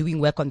always doing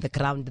work on the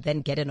ground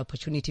then get an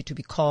opportunity to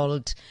be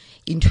called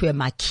into a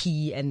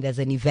marquee and there's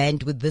an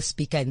event with this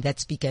speaker and that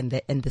speaker and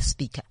the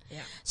speaker. Yeah.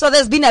 So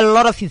there's been a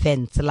lot of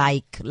events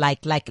like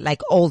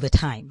all the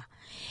time.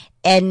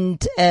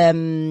 And,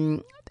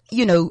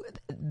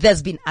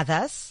 there's been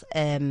others.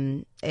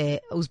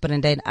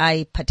 Usbrenda and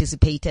I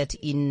participated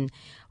in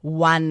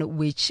one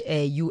which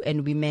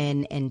UN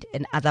Women and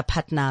other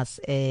partners,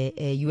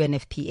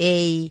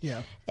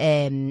 UNFPA,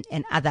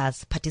 and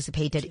others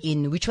participated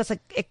in, which was a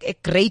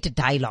great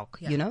dialogue,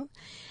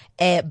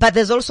 But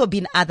there's also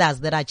been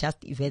others that are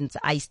just events.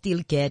 I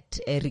still get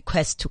a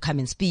request to come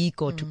and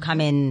speak or to come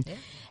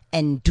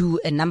and do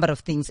a number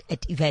of things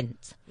at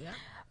events. Yeah.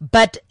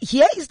 But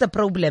here is the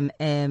problem,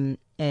 to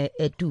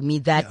me,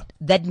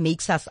 that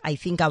makes us, I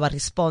think, our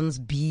response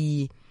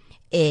be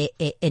an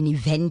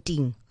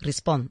eventing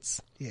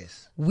response.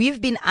 Yes. We've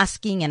been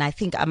asking, and I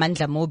think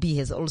Amandla Mobi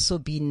has also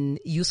been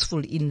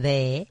useful in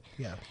there,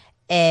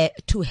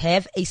 to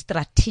have a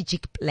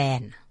strategic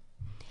plan.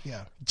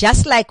 Yeah.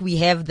 Just like we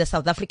have the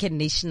South African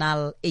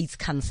National AIDS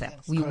Council.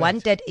 We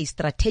wanted a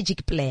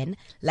strategic plan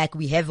like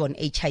we have on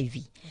HIV.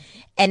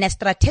 And a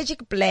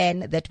strategic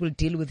plan that will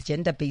deal with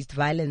gender-based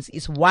violence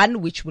is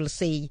one which will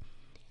say,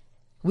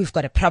 we've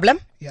got a problem.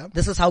 Yeah.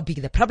 This is how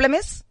big the problem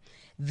is.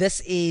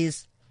 This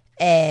is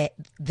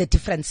the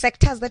different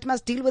sectors that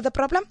must deal with the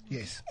problem.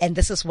 Yes. And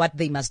this is what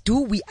they must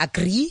do. We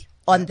agree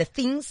on the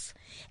things.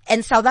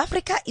 And South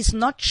Africa is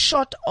not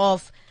short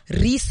of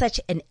research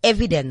and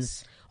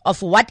evidence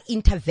of what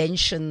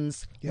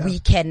interventions we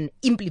can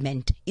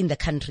implement in the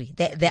country.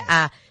 There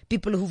are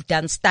people who've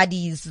done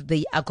studies.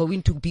 They are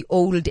going to be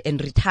old and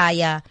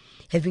retire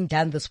having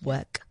done this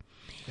work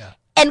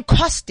and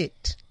cost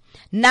it.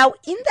 Now,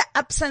 in the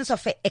absence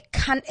of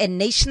a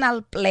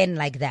national plan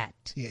like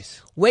that,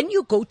 when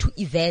you go to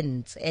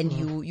events and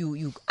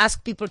you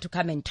ask people to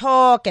come and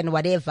talk and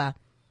whatever,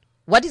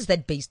 what is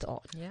that based on?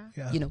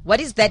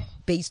 What is that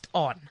based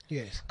on?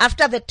 Yes.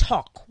 After the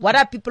talk, what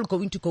are people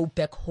going to go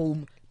back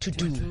home to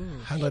do?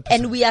 100%.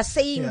 And we are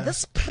saying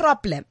this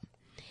problem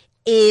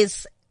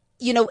is,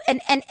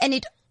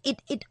 and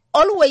it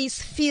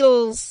always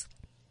feels,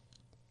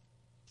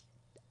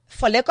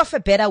 for lack of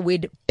a better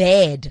word,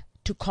 bad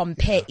to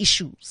compare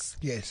issues.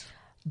 Yes.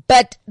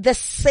 But the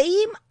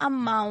same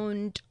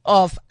amount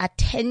of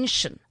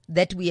attention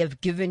that we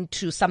have given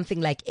to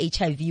something like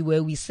HIV,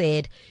 where we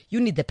said, you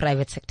need the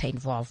private sector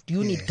involved,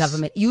 you need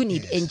government, you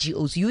need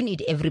NGOs, you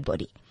need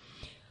everybody.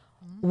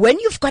 When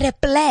you've got a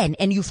plan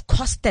and you've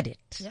costed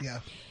it,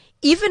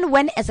 even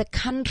when as a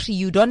country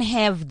you don't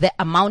have the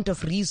amount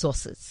of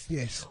resources,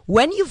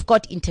 when you've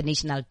got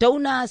international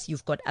donors,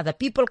 you've got other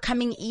people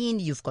coming in,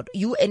 you've got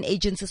UN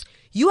agencies,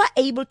 you are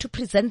able to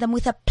present them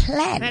with a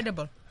plan.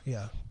 Incredible.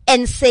 Yeah.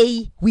 And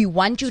say, we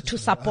want you to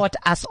support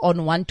us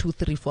on 1, 2,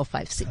 3, 4,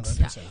 5,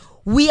 6.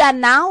 We are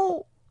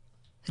now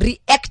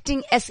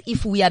reacting as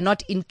if we are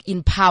not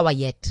in power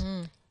yet.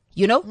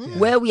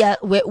 Where we are,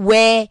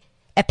 where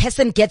a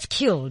person gets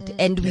killed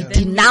and we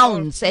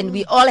denounce and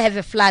we all have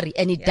a flurry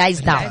and it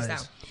dies down.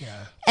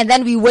 And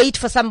then we wait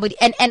for somebody.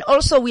 And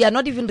also we are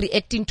not even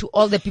reacting to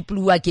all the people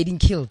who are getting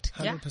killed.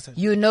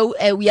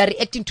 100%. We are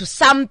reacting to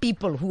some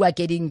people who are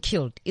getting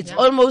killed. It's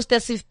almost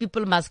as if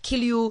people must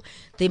kill you.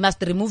 They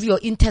must remove your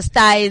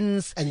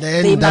intestines. And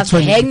then they that's must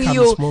when hang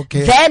you.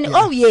 Then,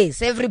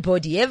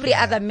 everybody, every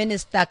other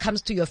minister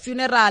comes to your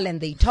funeral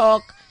and they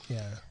talk.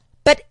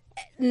 But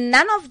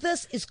none of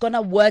this is going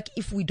to work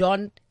if we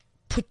don't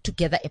put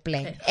together a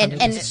plan.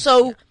 And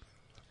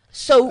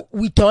so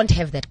we don't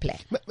have that plan.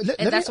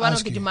 And that's one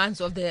of the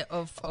demands of the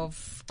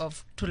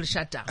total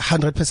shutdown.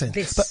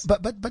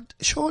 100%. But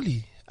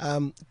surely,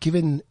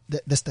 given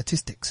the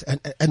statistics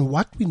and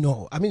what we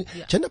know, I mean,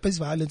 gender-based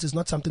violence is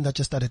not something that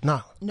just started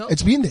now. No.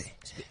 It's been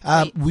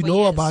there. We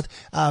know years. about,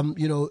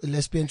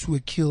 lesbians who were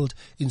killed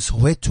in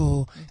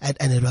Soweto,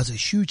 and it was a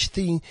huge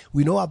thing.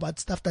 We know about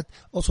stuff that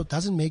also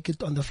doesn't make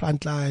it on the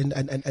front line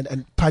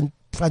and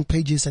front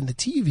pages and the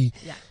TV.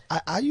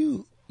 Are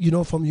you,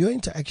 from your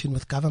interaction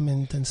with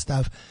government and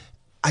stuff,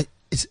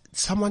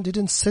 someone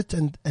didn't sit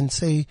and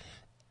say,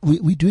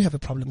 we do have a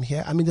problem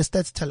here. I mean, the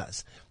stats tell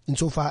us,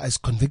 insofar as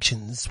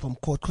convictions from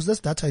court, because this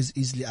data is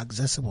easily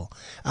accessible,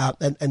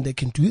 and they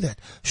can do that.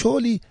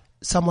 Surely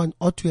someone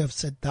ought to have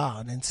sat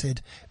down and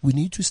said, we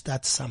need to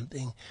start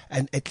something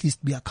and at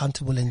least be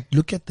accountable and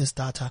look at this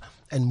data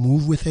and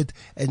move with it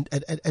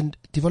and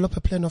develop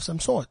a plan of some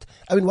sort.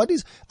 I mean, what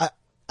is,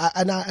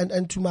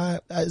 and to my,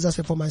 as I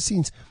said, for my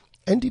scenes,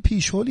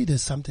 NDP, surely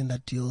there's something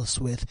that deals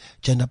with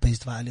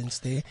gender-based violence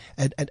there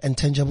and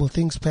tangible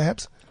things,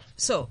 perhaps?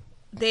 So,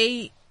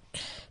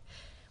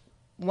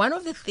 one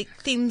of the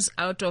themes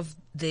out of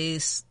the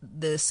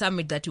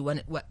summit that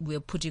we're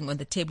putting on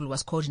the table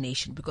was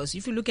coordination. Because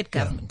if you look at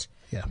government,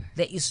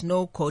 there is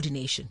no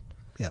coordination.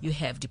 Yeah. You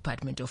have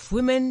Department of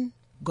Women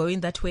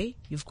going that way.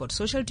 You've got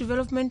social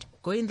development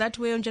going that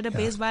way on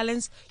gender-based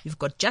violence. You've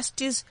got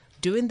justice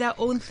doing their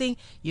own thing.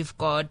 You've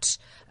got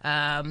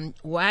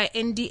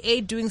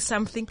YNDA doing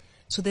something.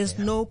 So there's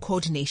no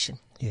coordination.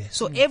 Yes.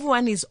 So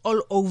everyone is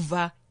all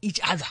over each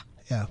other.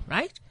 Yeah.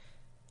 Right?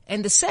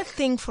 And the sad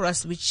thing for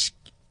us, which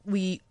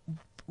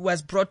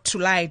was brought to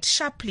light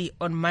sharply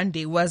on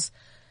Monday, was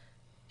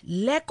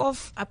lack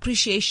of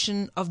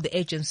appreciation of the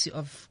agency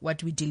of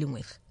what we're dealing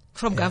with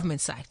from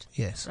government side.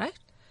 Yes. Right?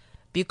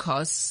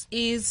 Because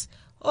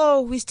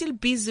we're still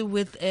busy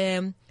with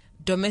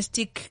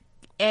domestic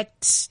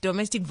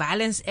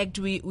violence act.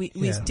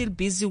 We're still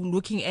busy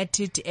looking at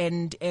it,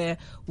 and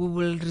we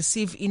will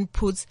receive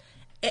inputs.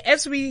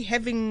 As we're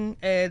having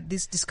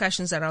these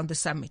discussions around the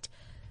summit,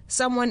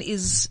 someone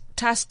is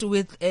tasked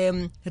with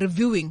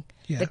reviewing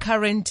the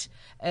current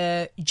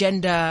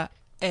gender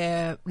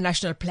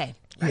national plan.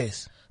 Right?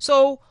 Yes.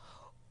 So,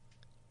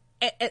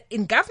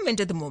 in government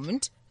at the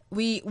moment,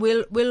 we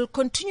will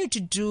continue to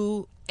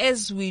do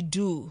as we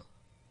do,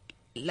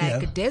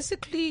 like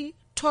basically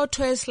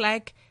tortoise,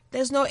 like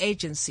there's no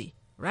agency,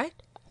 right?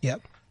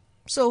 Yep.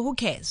 So who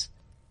cares?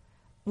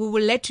 We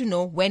will let you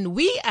know when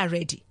we are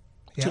ready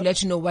to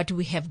let you know what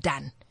we have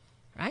done,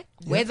 right?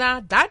 Yep.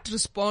 Whether that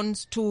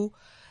responds to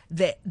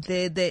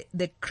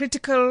the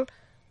critical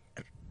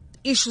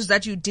issues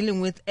that you're dealing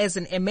with as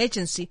an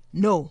emergency,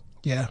 no.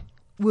 Yeah.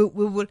 We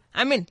will.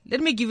 I mean, let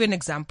me give you an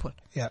example.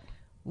 Yeah.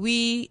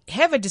 We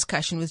have a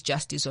discussion with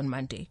Justice on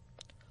Monday.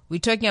 We're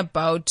talking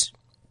about,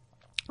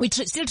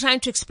 still trying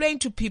to explain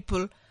to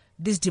people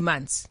these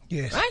demands.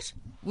 Yes. Right?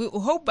 We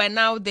hope by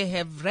now they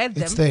have read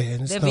them. It's there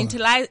and they've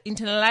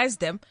internalized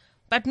them.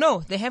 But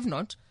no, they have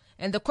not.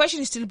 And the question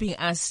is still being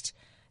asked.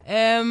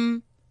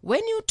 When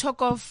you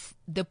talk of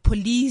the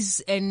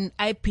police and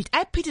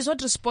IPIT is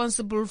not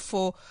responsible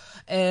for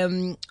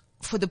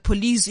the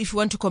police. If you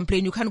want to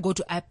complain, you can't go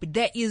to IPIT.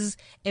 There is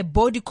a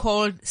body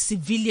called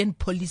civilian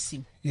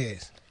policing.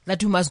 Yes.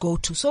 That you must go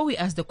to. So we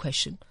ask the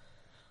question,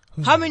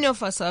 how many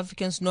of us South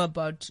Africans know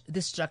about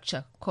this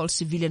structure called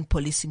civilian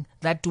policing?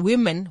 That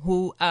women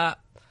who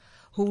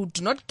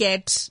do not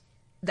get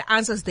the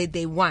answers that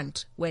they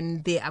want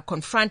when they are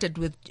confronted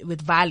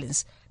with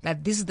violence,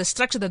 that this is the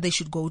structure that they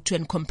should go to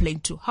and complain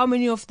to. How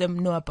many of them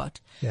know about?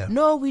 Yeah.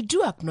 No, we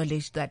do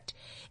acknowledge that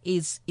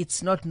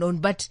it's not known,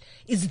 but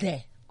it's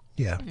there.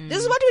 Yeah.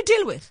 This is what we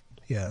deal with.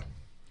 Yeah.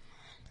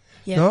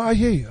 Yeah. No, I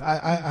hear you.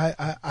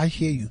 I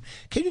hear you.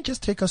 Can you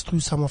just take us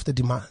through some of the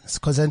demands?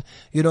 Because then,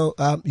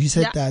 you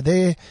said that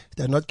they're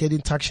not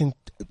getting traction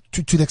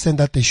to the extent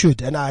that they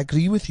should, and I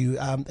agree with you.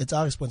 It's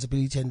our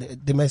responsibility, and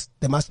they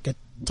must get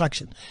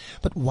traction.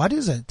 But what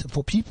is it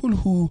for people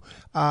who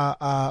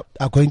are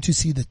going to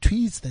see the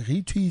tweets, the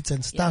retweets,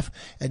 and stuff?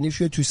 Yeah. And if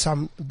you're to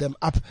sum them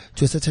up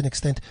to a certain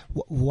extent,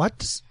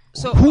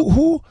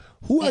 who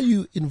are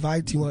you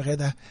inviting, or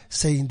rather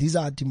saying these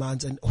are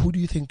demands, and who do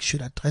you think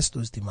should address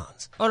those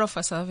demands? All of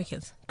us South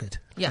Africans. Good.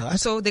 Yeah. Right.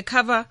 So they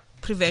cover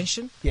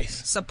prevention,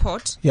 yes,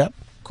 support, yep,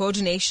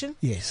 coordination,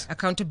 yes,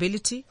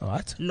 accountability, all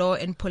right, law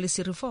and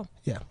policy reform.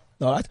 Yeah.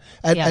 All right.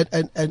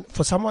 And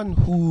for someone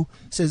who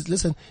says,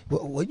 listen,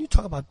 when you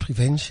talk about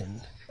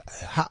prevention,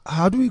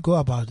 how do we go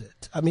about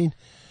it? I mean,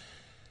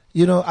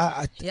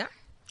 how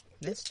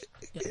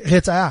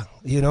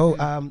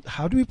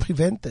do we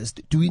prevent this?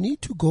 Do we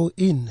need to go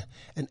in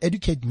and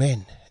educate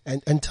men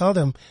and tell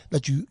them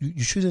that you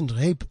shouldn't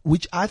rape,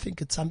 which I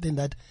think it's something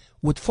that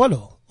would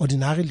follow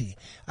ordinarily?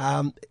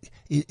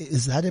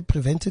 Is that a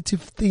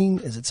preventative thing?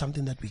 Is it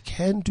something that we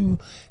can do?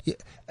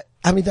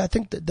 I mean, I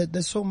think that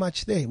there's so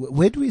much there.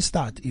 Where do we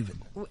start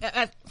even?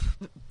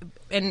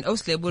 And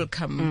Osle will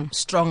come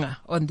stronger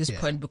on this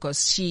point,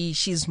 because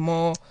she's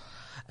more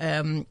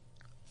on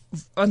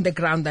the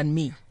ground than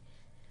me.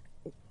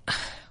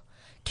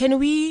 Can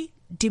we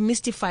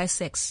demystify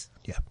sex?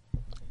 Yeah.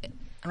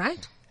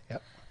 Right?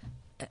 Yep.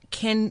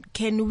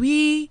 Can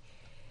we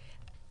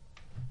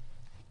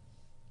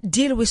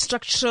deal with the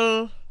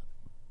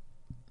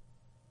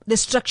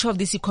structure of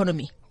this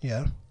economy?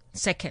 Yeah.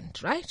 Second,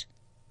 right?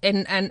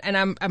 And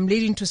I'm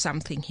leading to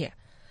something here.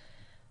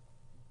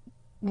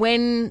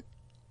 When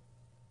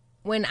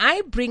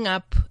I bring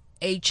up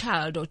a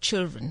child or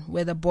children,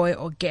 whether boy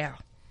or girl,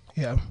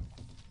 yeah,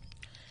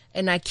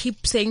 and I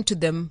keep saying to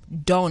them,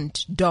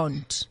 don't,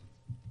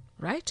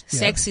 right? Yeah.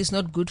 Sex is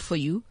not good for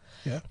you.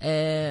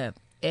 Yeah.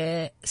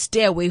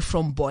 Stay away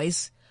from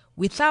boys.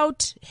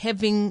 without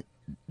having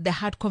the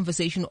hard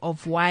conversation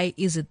of why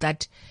is it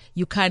that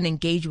you can't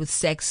engage with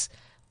sex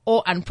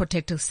or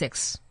unprotected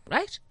sex,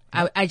 right?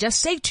 I just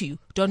say to you,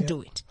 don't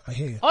do it. I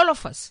hear you. All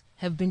of us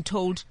have been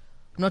told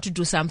not to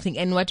do something,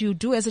 and what you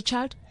do as a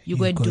child, you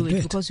go and do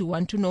it because you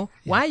want to know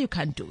why you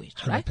can't do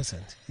it, right?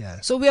 100%, yeah.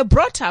 So we are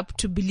brought up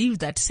to believe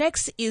that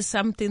sex is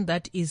something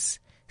that is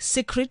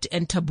secret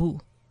and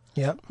taboo.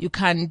 Yeah. You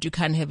can't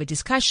have a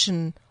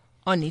discussion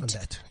on it. On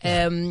that,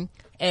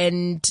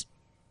 and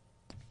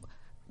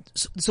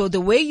so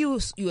the way you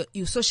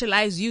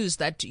socialize you is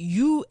that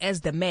you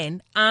as the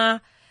man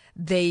are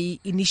the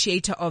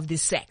initiator of the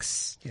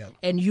sex. Yeah.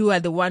 And you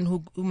are the one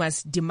who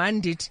must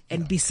demand it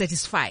and be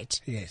satisfied.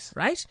 Yes.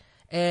 Right?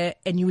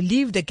 And you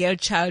leave the girl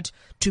child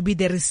to be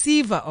the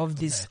receiver of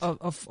this,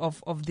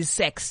 of the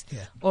sex.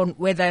 Yeah. On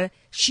whether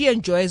she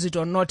enjoys it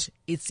or not,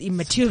 it's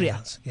immaterial.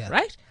 Yeah.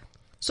 Right?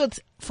 So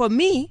for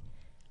me,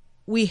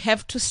 we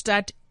have to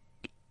start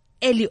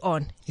early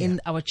on in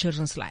our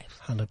children's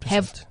life. 100%.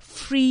 Have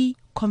free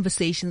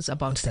conversations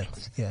about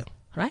sex. Yeah.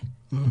 Right?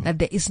 That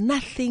there is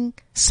nothing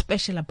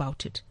special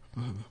about it.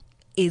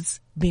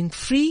 It's being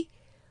free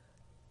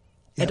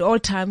at all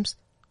times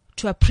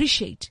to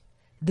appreciate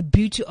the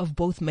beauty of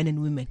both men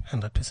and women.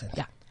 100%.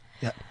 Yeah.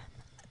 Yeah.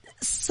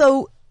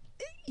 So,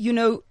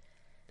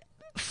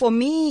 for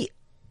me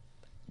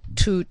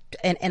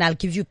and I'll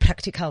give you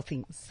practical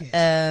things.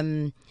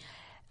 Yes.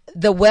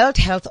 The World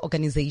Health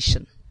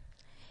Organization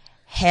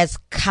has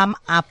come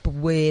up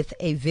with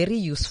a very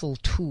useful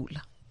tool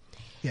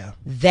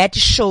that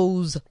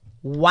shows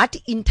what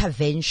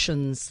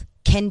interventions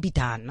can be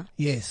done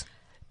Yes.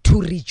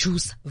 to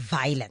reduce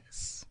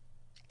violence.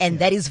 And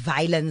that is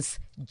violence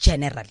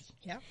generally.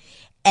 Yeah.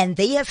 And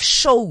they have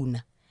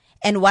shown,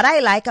 and what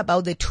I like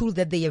about the tool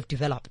that they have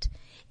developed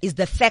is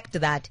the fact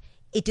that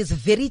it is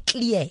very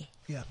clear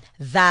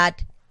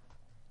that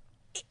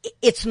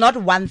it's not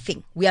one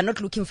thing. We are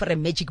not looking for a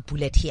magic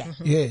bullet here.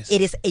 Yes.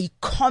 It is a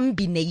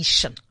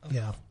combination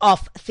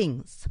of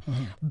things.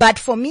 But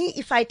for me,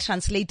 if I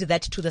translate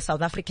that to the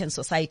South African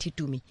society,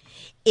 to me,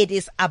 it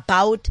is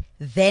about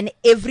then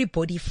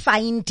everybody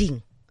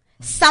finding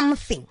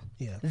something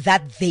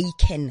that they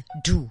can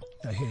do,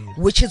 I hear you.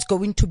 which is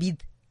going to be,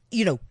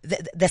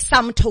 the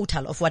sum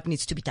total of what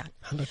needs to be done.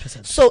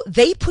 100%. So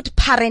they put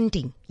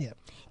parenting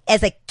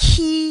as a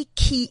key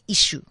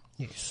issue.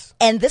 Yes.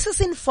 And this is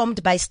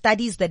informed by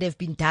studies that have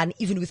been done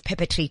even with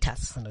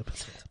perpetrators.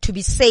 100%. To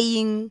be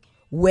saying,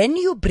 when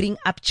you bring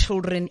up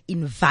children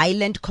in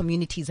violent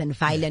communities and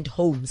violent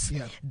homes,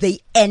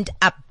 they end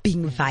up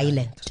being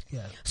violent.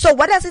 Yeah. So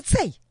what does it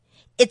say?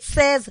 It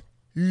says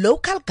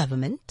local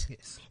government.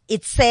 Yes.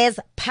 It says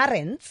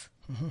parents.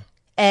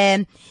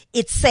 And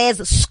it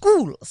says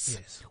schools.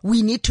 Yes.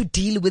 We need to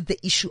deal with the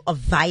issue of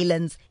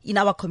violence in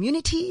our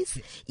communities,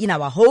 in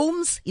our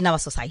homes, in our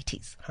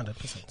societies.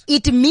 100%.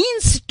 It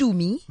means to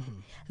me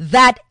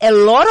that a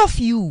lot of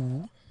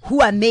you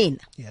who are men,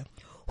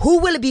 who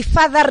will be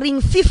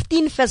fathering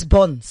 15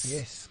 firstborns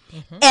Yes.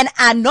 and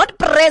are not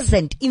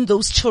present in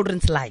those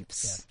children's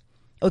lives,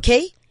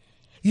 okay?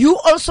 You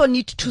also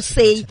need to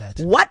say,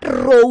 what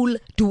role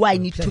do I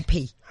need to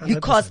play? 100%.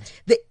 Because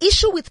the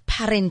issue with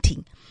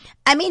parenting,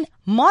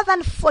 more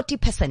than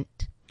 40%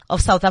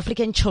 of South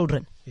African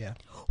children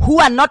who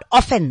are not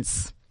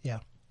orphans,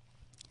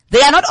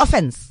 they are not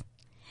orphans.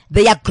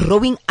 They are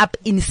growing up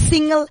in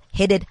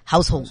single-headed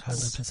households.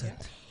 100%.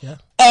 Yeah.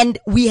 And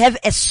we have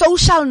a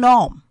social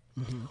norm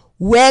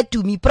where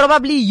to me,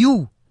 probably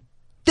you,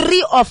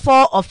 3 or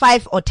 4 or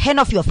 5 or 10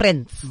 of your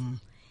friends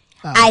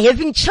are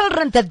having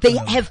children that they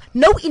have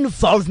no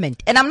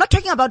involvement. And I'm not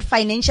talking about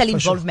financial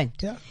involvement.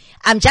 Sure. Yeah.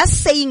 I'm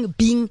just saying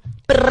being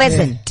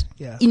present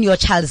in your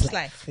child's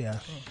life. Yeah.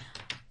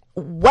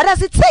 What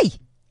does it say?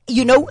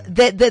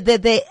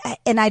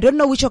 And I don't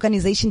know which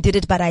organization did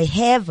it, but I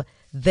have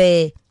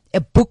a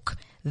book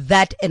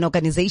that an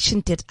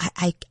organization did.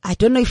 I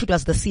don't know if it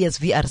was the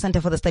CSVR,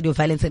 Center for the Study of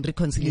Violence and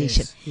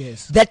Reconciliation,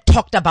 yes. that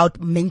talked about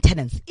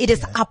maintenance. It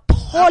is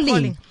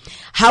appalling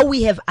how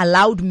we have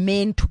allowed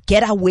men to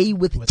get away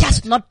with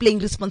just not playing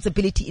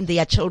responsibility in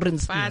their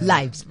children's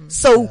lives.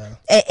 So,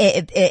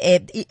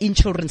 in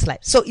children's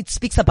lives. So it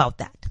speaks about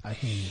that. I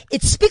hear you.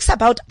 It speaks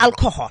about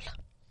alcohol.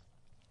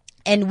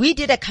 And we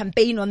did a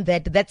campaign on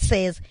that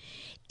says,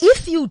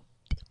 if you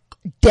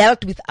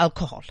dealt with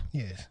alcohol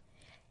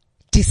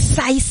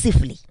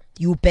decisively,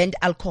 you banned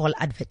alcohol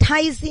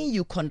advertising,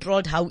 you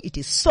controlled how it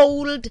is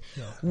sold,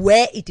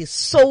 where it is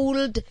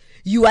sold,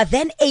 you are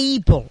then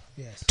able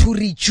to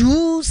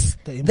reduce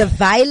the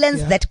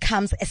violence that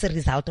comes as a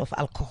result of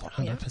alcohol.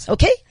 100%.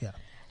 Okay? Yeah.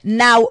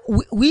 Now,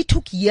 we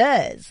took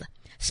years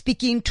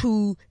speaking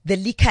to the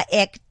Liquor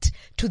Act,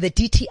 to the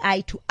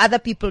DTI, to other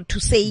people to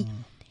say,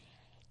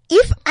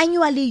 if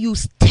annually you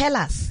tell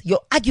us your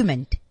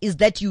argument is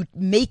that you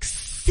make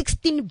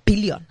 16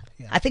 billion,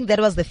 I think that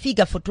was the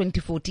figure for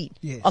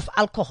 2014 of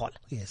alcohol.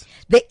 Yes.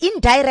 The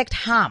indirect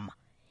harm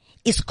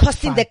is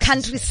costing the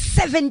country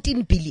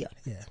 17 billion.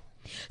 Yeah.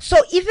 So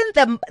even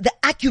the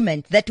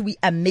argument that we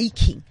are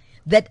making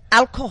that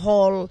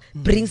alcohol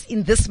brings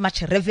in this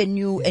much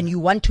revenue and you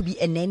want to be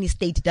a nanny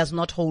state does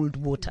not hold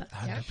water.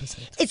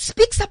 100%. It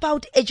speaks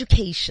about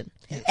education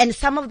and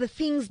some of the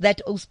things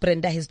that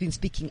Brenda has been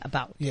speaking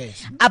about.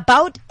 Yes.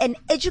 About an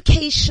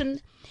education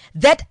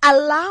that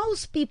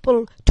allows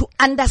people to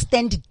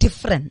understand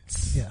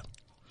difference. Yeah.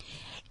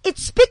 It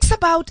speaks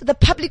about the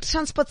public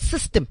transport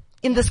system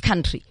in this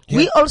country. Yeah.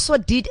 We also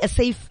did a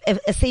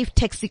safe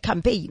taxi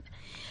campaign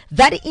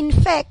that in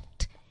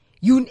fact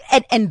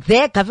and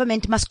their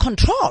government must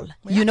control,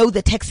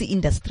 the taxi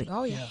industry.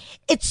 Oh, yeah.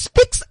 It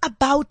speaks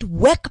about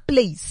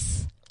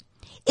workplace.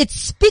 It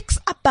speaks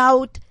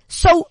about,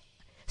 so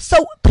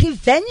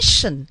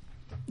prevention.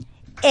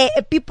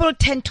 People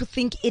tend to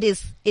think it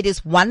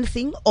is one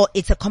thing or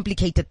it's a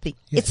complicated thing.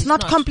 Yes. It's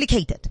not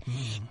complicated.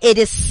 It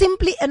is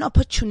simply an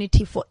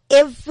opportunity for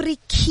every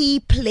key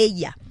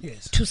player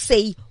to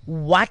say,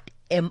 what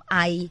am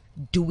I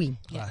doing?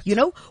 Right.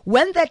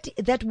 When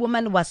that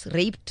woman was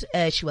raped,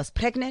 she was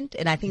pregnant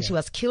and I think she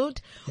was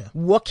killed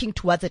walking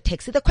towards a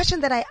taxi. The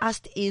question that I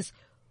asked is,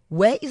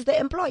 where is the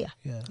employer?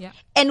 Yeah.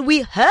 And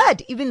we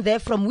heard even there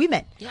from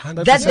women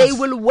that 100%. they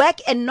will work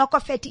and knock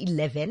off at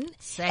 11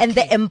 and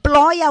the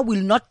employer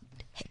will not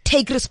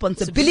take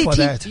responsibility For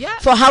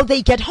that. for how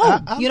they get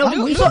home.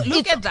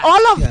 Look at that.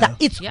 All of Yeah. that.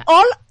 It's Yeah.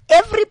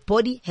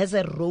 everybody has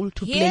a role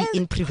to play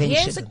in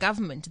prevention. Here's a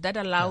government that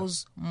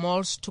allows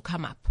malls to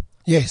come up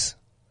Yes.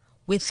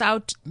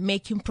 without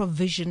making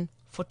provision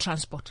for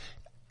transport.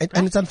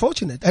 And it's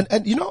unfortunate. And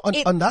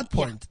on that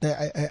point,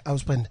 I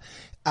was when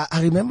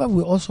I remember we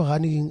were also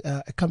running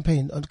a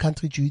campaign on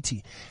country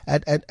duty.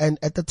 And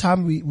at the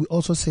time we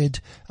also said,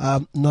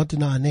 not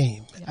in our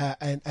name.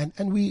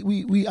 And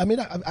we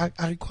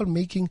I recall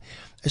making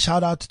a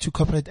shout out to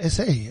Corporate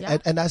SA.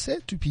 And I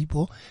said to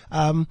people,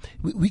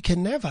 we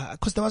can never,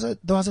 cause there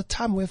was a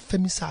time where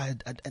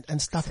femicide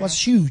and stuff was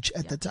huge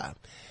at the time.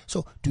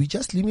 So do we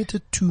just limit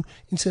it to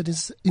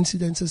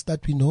incidences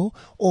that we know,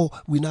 or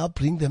we now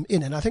bring them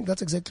in? And I think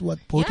that's exactly what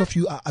both of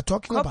you are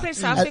talking Corporate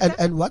about. South Africa.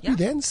 And what we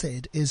then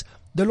said is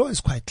the law is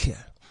quite clear.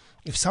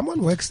 If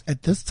someone works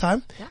at this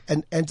time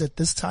and ends at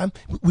this time,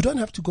 we don't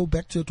have to go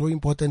back to the drawing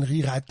board and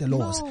rewrite the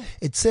laws. No.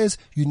 It says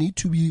you need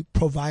to be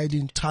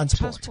providing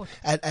transport.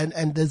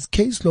 And there's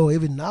case law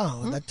even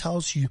now that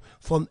tells you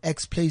from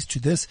X place to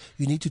this,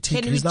 you need to take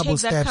Can we reasonable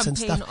take that steps and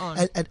campaign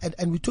stuff. on?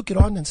 And we took it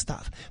on and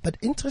stuff. But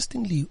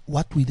interestingly,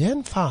 what we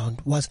then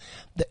found was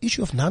the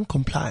issue of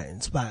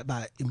non-compliance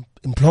by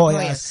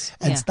employers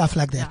and stuff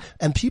like that. Yeah.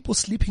 And people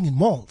sleeping in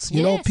malls.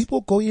 Yes.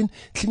 People go in,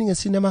 cleaning a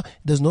cinema,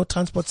 there's no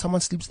transport,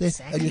 someone sleeps there,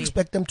 and you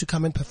expect them to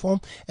come and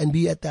perform and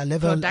be at their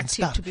level and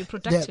stuff. To be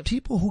productive. There are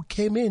people who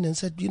came in and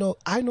said,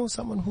 I know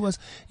someone who was,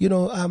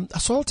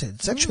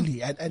 assaulted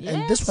sexually and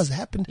this was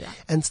happened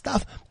and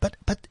stuff.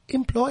 But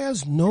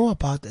employers know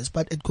about this.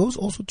 But it goes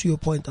also to your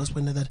point,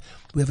 Oswena, that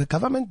we have a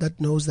government that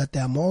knows that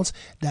there are malls,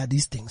 there are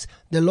these things.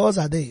 The laws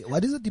are there.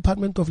 What is the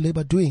Department of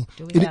Labor doing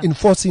in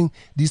enforcing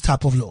these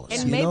type of laws?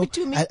 And maybe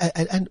to me,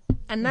 and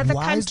another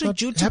why is country not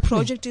duty happening?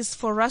 project is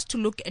for us to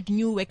look at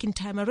new working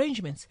time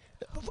arrangements.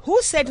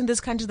 Who said in this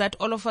country that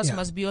all of us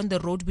must be on the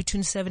road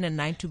between 7 and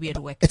 9 to be at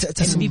work?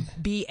 And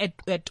be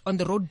at on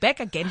the road back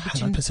again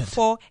between 100%.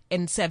 4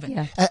 and 7.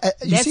 Yeah.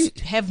 You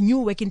Have new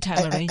working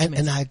time arrangements.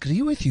 And I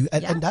agree with you.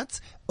 And that's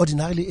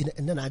ordinarily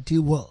in an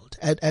ideal world.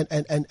 And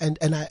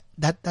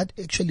that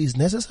actually is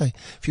necessary.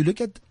 If you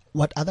look at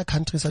what other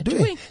countries are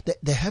doing.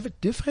 They have it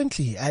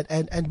differently,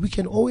 and we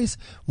can always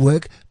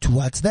work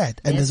towards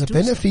that. And there's a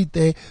benefit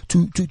there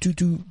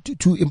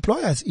to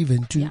employers,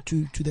 even to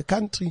the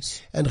country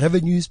and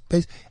revenues.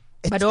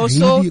 But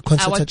also really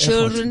our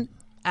children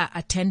are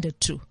attended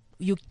to.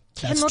 You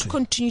cannot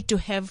continue to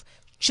have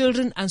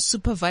children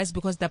unsupervised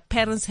because the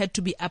parents had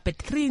to be up at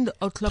 3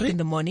 o'clock in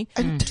the morning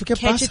to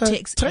catch a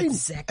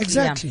taxi.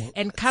 Exactly.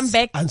 And come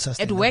back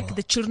at work.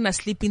 The children are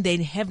sleeping.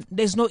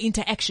 There's no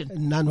interaction.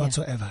 None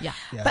whatsoever.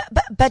 Yeah.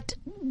 But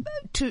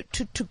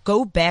to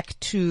go back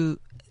to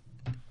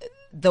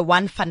the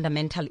one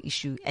fundamental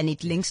issue, and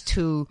it links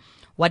to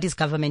what is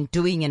government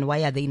doing and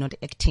why are they not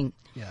acting?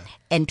 Yeah.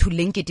 And to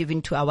link it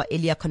even to our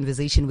earlier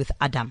conversation with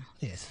Adam.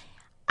 Yes.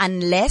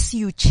 Unless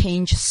you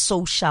change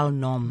social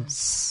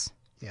norms.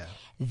 Yeah.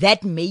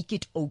 That make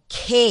it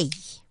okay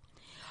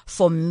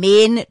for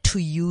men to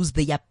use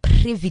their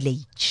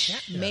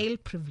privilege. Male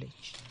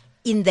privilege.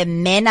 In the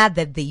manner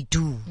that they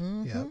do.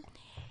 Yeah.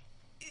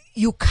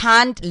 You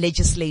can't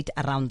legislate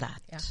around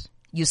that. Yeah.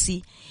 You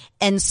see?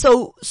 And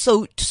so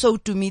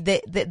to me,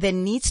 there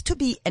needs to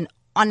be an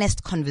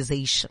honest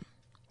conversation.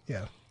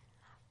 Yeah.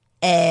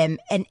 And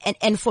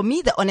for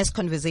me, the honest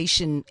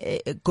conversation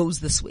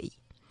goes this way.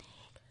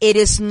 It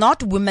is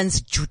not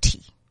women's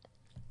duty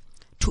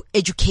to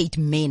educate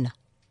men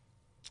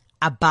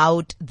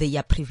about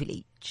their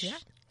privilege. Yeah.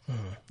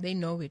 They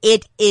know it.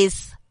 It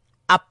is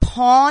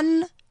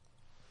upon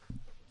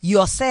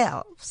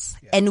yourselves.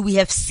 Yeah. And we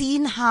have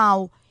seen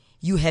how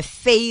you have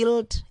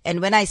failed.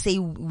 And when I say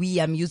we,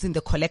 I'm using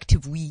the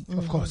collective we.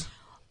 Of course.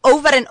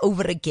 Over and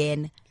over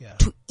again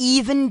to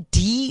even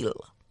deal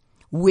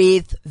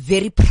with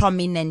very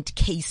prominent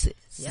cases.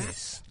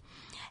 Yes.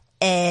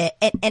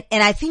 And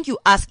I think you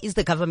ask, is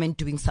the government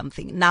doing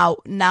something? Now,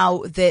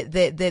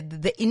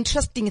 the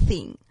interesting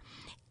thing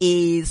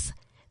is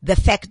the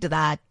fact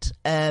that,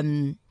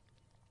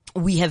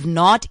 we have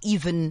not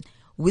even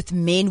with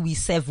men we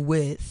serve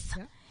with,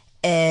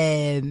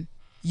 been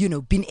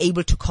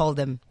able to call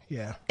them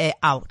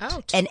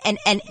out. And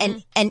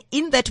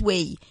in that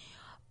way,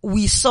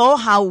 we saw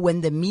how when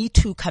the Me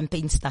Too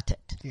campaign started,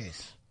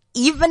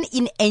 even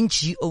in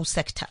NGO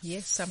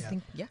sectors,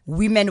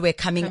 women were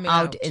coming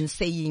out and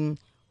saying,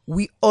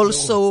 we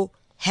also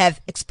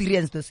have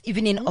experienced this,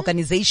 even in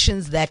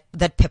organizations that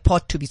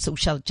purport to be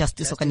social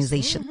justice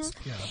organizations.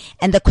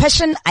 And the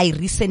question I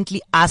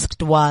recently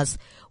asked was,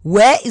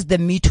 where is the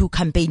Me Too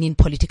campaign in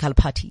political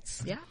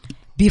parties?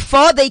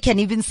 Before they can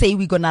even say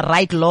we're going to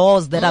write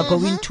laws that are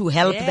going to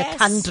help the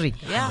country.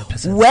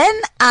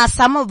 When are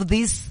some of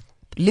these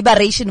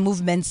liberation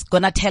movements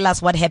going to tell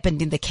us what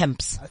happened in the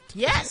camps?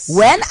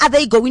 When are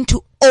they going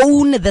to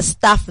own the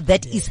stuff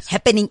that is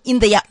happening in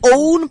their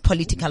own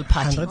political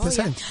party?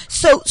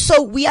 100%.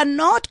 So we are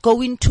not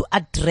going to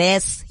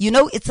address,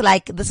 it's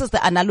like, this is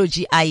the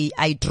analogy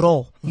I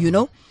draw, you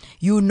know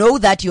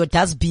that your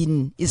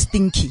dustbin is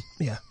stinky.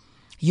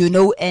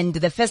 And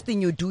the first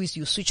thing you do is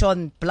you switch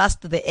on,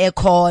 blast the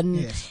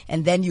aircon,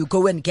 and then you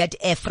go and get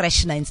air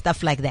freshener and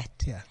stuff like that.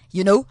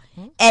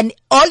 And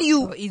all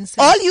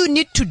you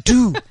need to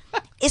do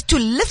is to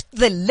lift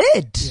the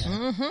lid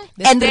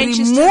and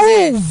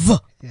remove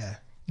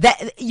the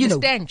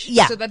stench.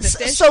 So that the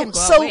stench can go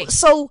away.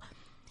 So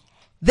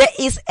there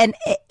is a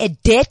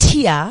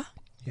dirtier,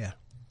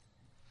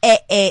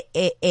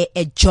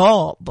 a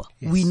job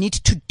we need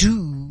to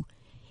do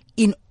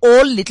in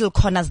all little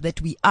corners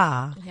that we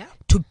are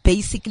to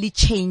basically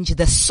change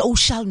the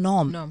social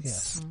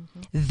norms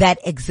that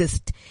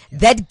exist.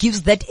 That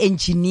gives that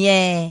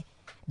engineer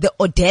the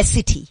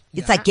audacity.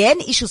 It's again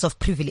issues of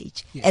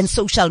privilege and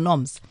social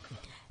norms.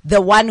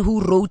 The one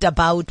who wrote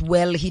about,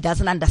 he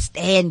doesn't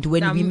understand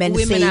when women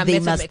say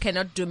they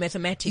cannot do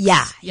mathematics.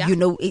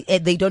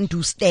 They don't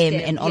do STEM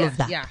and all of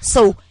that.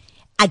 So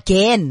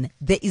again,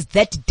 there is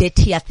that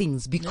dirtier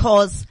things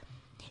because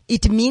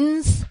it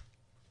means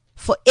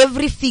for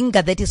every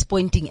finger that is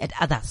pointing at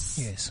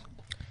others,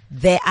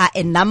 there are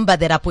a number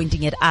that are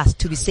pointing at us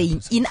to be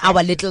saying in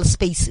our little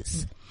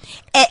spaces.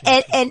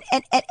 And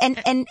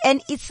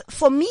it's,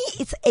 for me,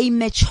 it's a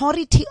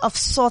maturity of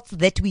sorts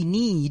that we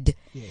need.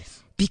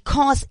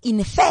 Because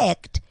in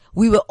fact,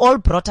 we were all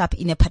brought up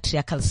in a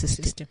patriarchal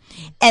system.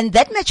 And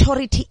that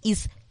maturity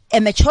is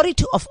a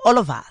maturity of all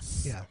of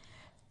us.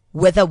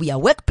 Whether we are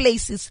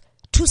workplaces,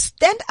 to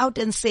stand out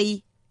and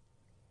say,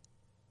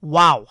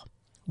 wow,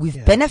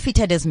 we've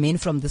benefited as men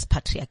from this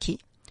patriarchy.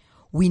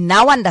 We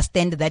now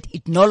understand that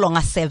it no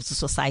longer serves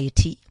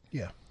society.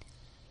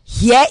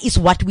 Here is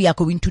what we are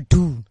going to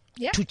do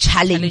to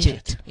challenge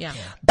it.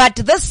 But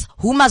this,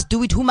 who must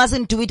do it, who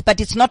mustn't do it, but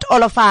it's not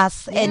all of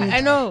us. And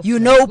I know.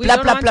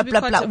 Blah, blah, blah,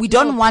 blah, blah. We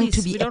don't want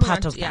to be a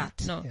part of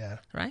that.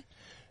 Right?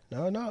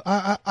 No,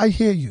 I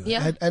hear you.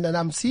 And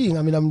I'm seeing,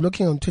 I'm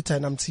looking on Twitter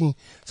and I'm seeing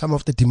some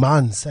of the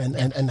demands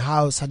and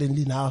how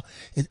suddenly now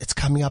it's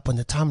coming up on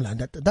the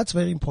timeline. That's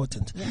very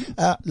important.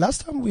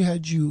 Last time we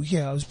had you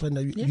here,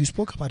 you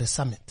spoke about a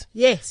summit.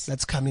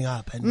 That's coming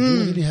up and we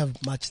didn't really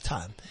have much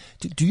time.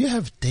 Do you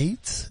have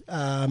dates,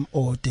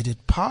 or did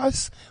it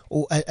pass?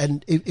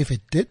 And if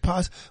it did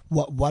pass,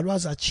 what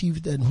was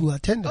achieved and who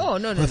attended? Oh,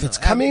 no. If it's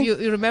coming.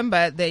 You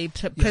remember the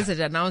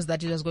president announced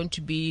that it was going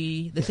to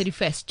be the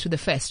 31st to the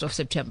 1st of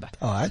September.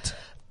 All right.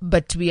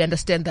 But we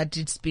understand that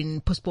it's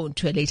been postponed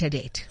to a later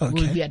date.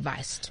 We'll be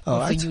advised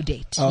of a new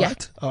date. All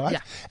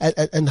right.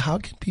 And how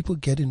can people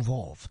get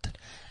involved?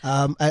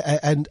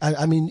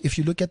 If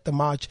you look at the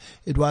march,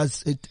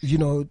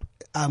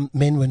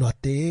 men were not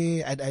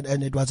there,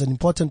 and it was an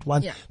important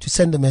one to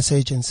send a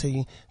message and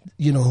saying,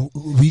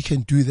 we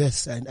can do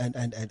this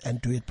and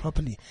do it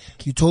properly.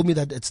 You told me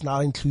that it's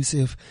now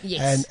inclusive,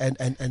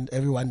 and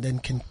everyone then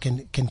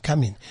can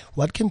come in.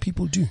 What can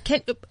people do?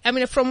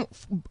 From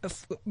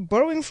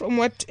borrowing from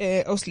what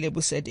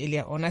Oslebo said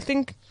earlier on, I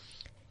think,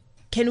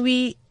 can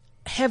we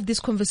have these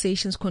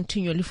conversations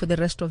continually for the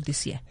rest of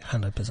this year?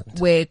 100%.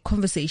 Where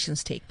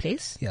conversations take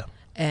place.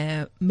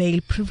 Male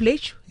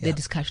privilege, the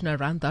discussion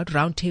around that,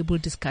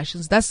 roundtable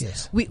discussions.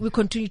 We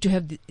continue to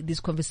have these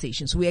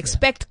conversations. We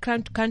expect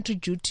country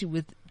duty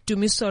with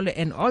Dumisole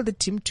and all the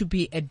team to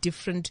be at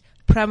different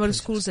primary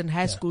schools and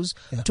high schools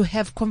to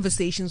have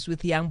conversations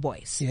with young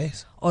boys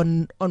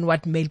on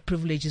what male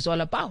privilege is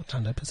all about.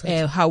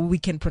 100%. How we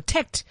can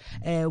protect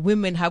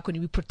women, how can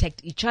we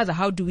protect each other,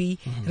 how do we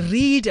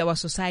rid our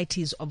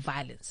societies of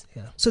violence.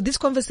 So these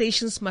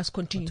conversations must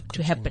continue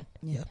to happen.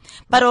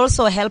 But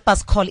also help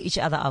us call each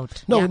other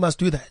out. We must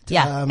do that.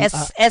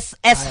 As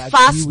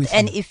fast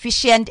and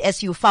efficient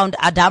as you found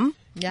Adam.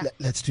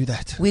 Let's do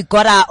that. We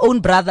got our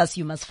own brothers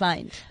you must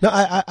find. No,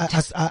 I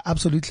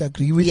absolutely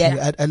agree with you.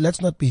 And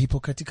let's not be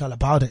hypocritical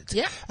about it.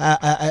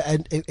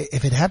 And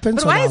if it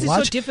happens, but why is it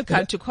so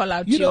difficult to call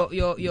out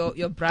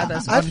your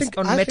brothers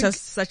on matters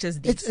such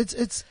as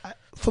this?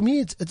 for me,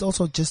 it's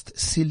also just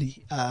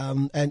silly.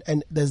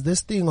 And there's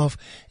this thing of,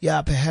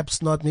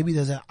 perhaps not, maybe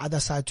there's a other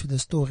side to the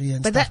story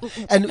and stuff.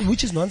 And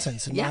which is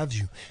nonsense in my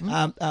view.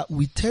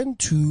 We tend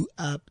to,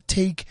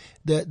 take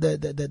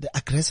the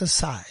aggressor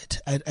side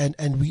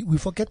and we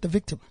forget the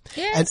victim.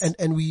 Yes.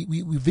 And we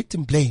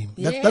victim blame.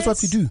 Yes. That's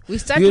what we do. We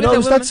start with the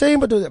we start saying,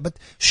 but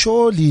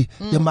surely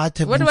there might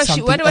have been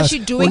something What was she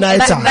doing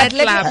But at that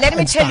club? let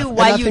me tell you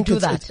why you do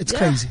that. It's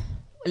crazy.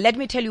 Let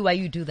me tell you why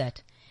you do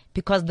that.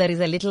 Because there is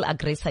a little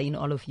aggressor in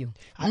all of you.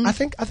 I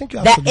think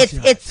you're absolutely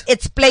right.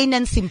 It's plain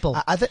and simple.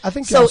 I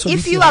think so. You're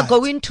If you are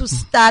going to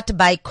start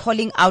by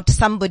calling out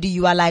somebody,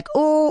 you are like,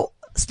 oh,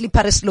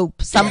 slippery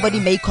slope. Somebody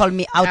may call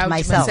me out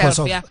myself.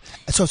 So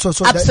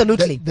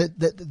absolutely.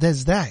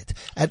 There's that.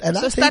 And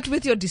so start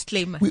with your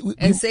disclaimer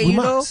and say, we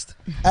must.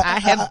 I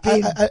have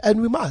been,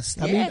 and we must.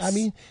 Yes. I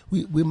mean,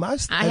 we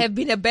must. I have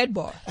been a bad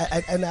boy.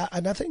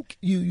 And I think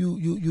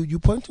you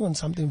pointing on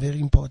something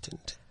very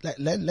important.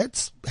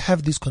 Let's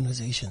have these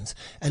conversations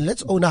and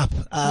let's own up.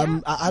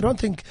 I don't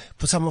think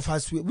for some of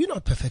us, we're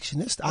not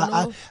perfectionists.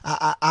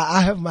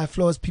 I have my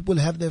flaws. People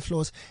have their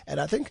flaws. And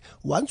I think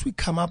once we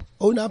come up,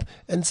 own up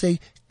and say,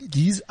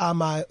 these are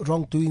my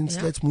wrongdoings.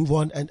 Let's move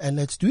on and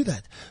let's do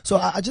that. So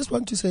I just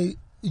want to say,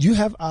 you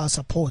have our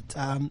support,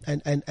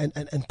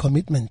 and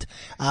commitment.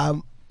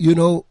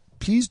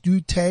 Please do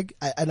tag,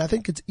 and I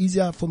think it's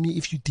easier for me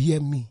if you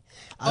DM me.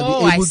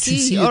 I'll be able to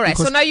see all right.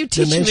 So now you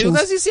teach me,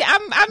 because you see,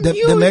 I'm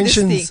new in this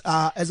thing.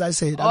 As I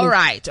said. All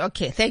right.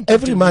 Okay. Thank you.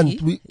 Every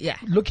month we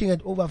looking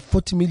at over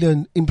 40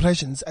 million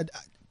impressions.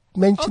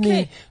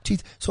 Mentioning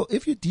tweets. So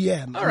if you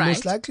DM, I'm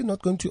most likely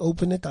not going to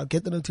open it. I'll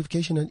get the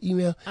notification on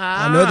email.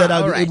 I know that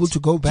I'll be able to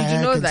go back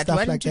and stuff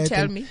Why like didn't that. You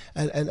tell me?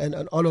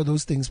 And all of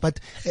those things. But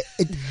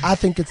I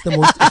think it's the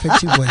most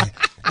effective way.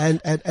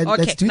 And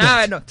let's do that. Now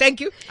I know. Thank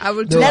you. I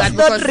will do that.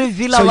 Let's not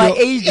reveal our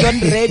age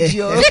on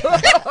radio.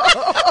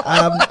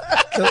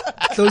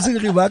 Closing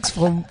remarks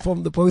from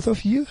the both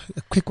of you.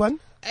 A quick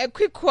one. A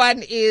quick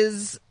one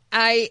is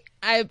I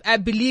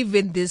believe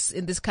in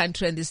this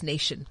country and this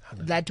nation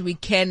that we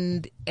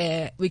can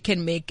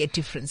make a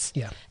difference.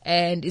 Yeah.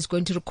 And it's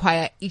going to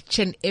require each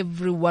and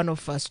every one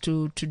of us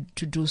to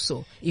do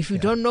so. If you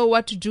don't know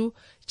what to do,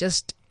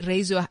 just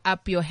raise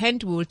up your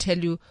hand. We will tell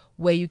you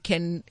where you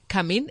can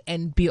come in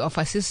and be of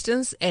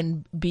assistance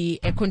and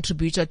be a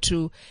contributor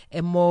to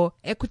a more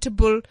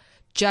equitable,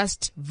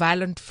 just,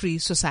 violent-free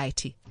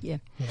society. Yeah.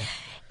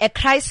 A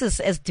crisis,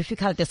 as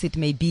difficult as it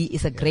may be,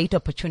 is a great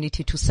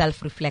opportunity to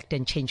self-reflect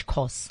and change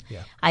course.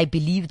 Yeah. I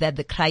believe that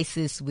the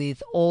crisis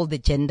with all the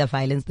gender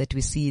violence that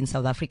we see in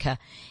South Africa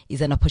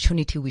is an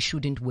opportunity we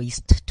shouldn't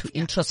waste to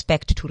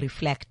introspect, to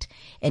reflect,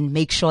 and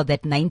make sure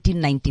that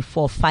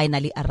 1994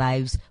 finally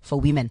arrives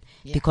for women,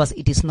 because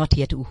it is not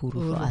yet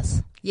Uhuru for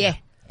us. Yeah.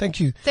 Thank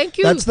you. Thank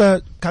you. That's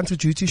the Country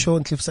Duty Show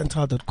on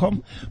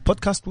cliffcentral.com.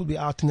 Podcast will be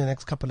out in the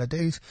next couple of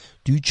days.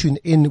 Do tune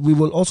in. We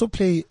will also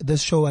play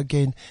this show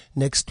again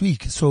next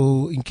week.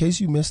 So in case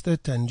you missed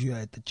it and you're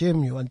at the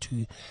gym, you want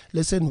to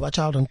listen, watch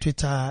out on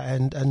Twitter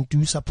and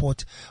do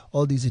support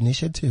all these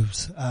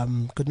initiatives.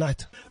 Good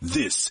night.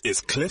 This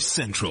is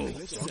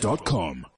cliffcentral.com.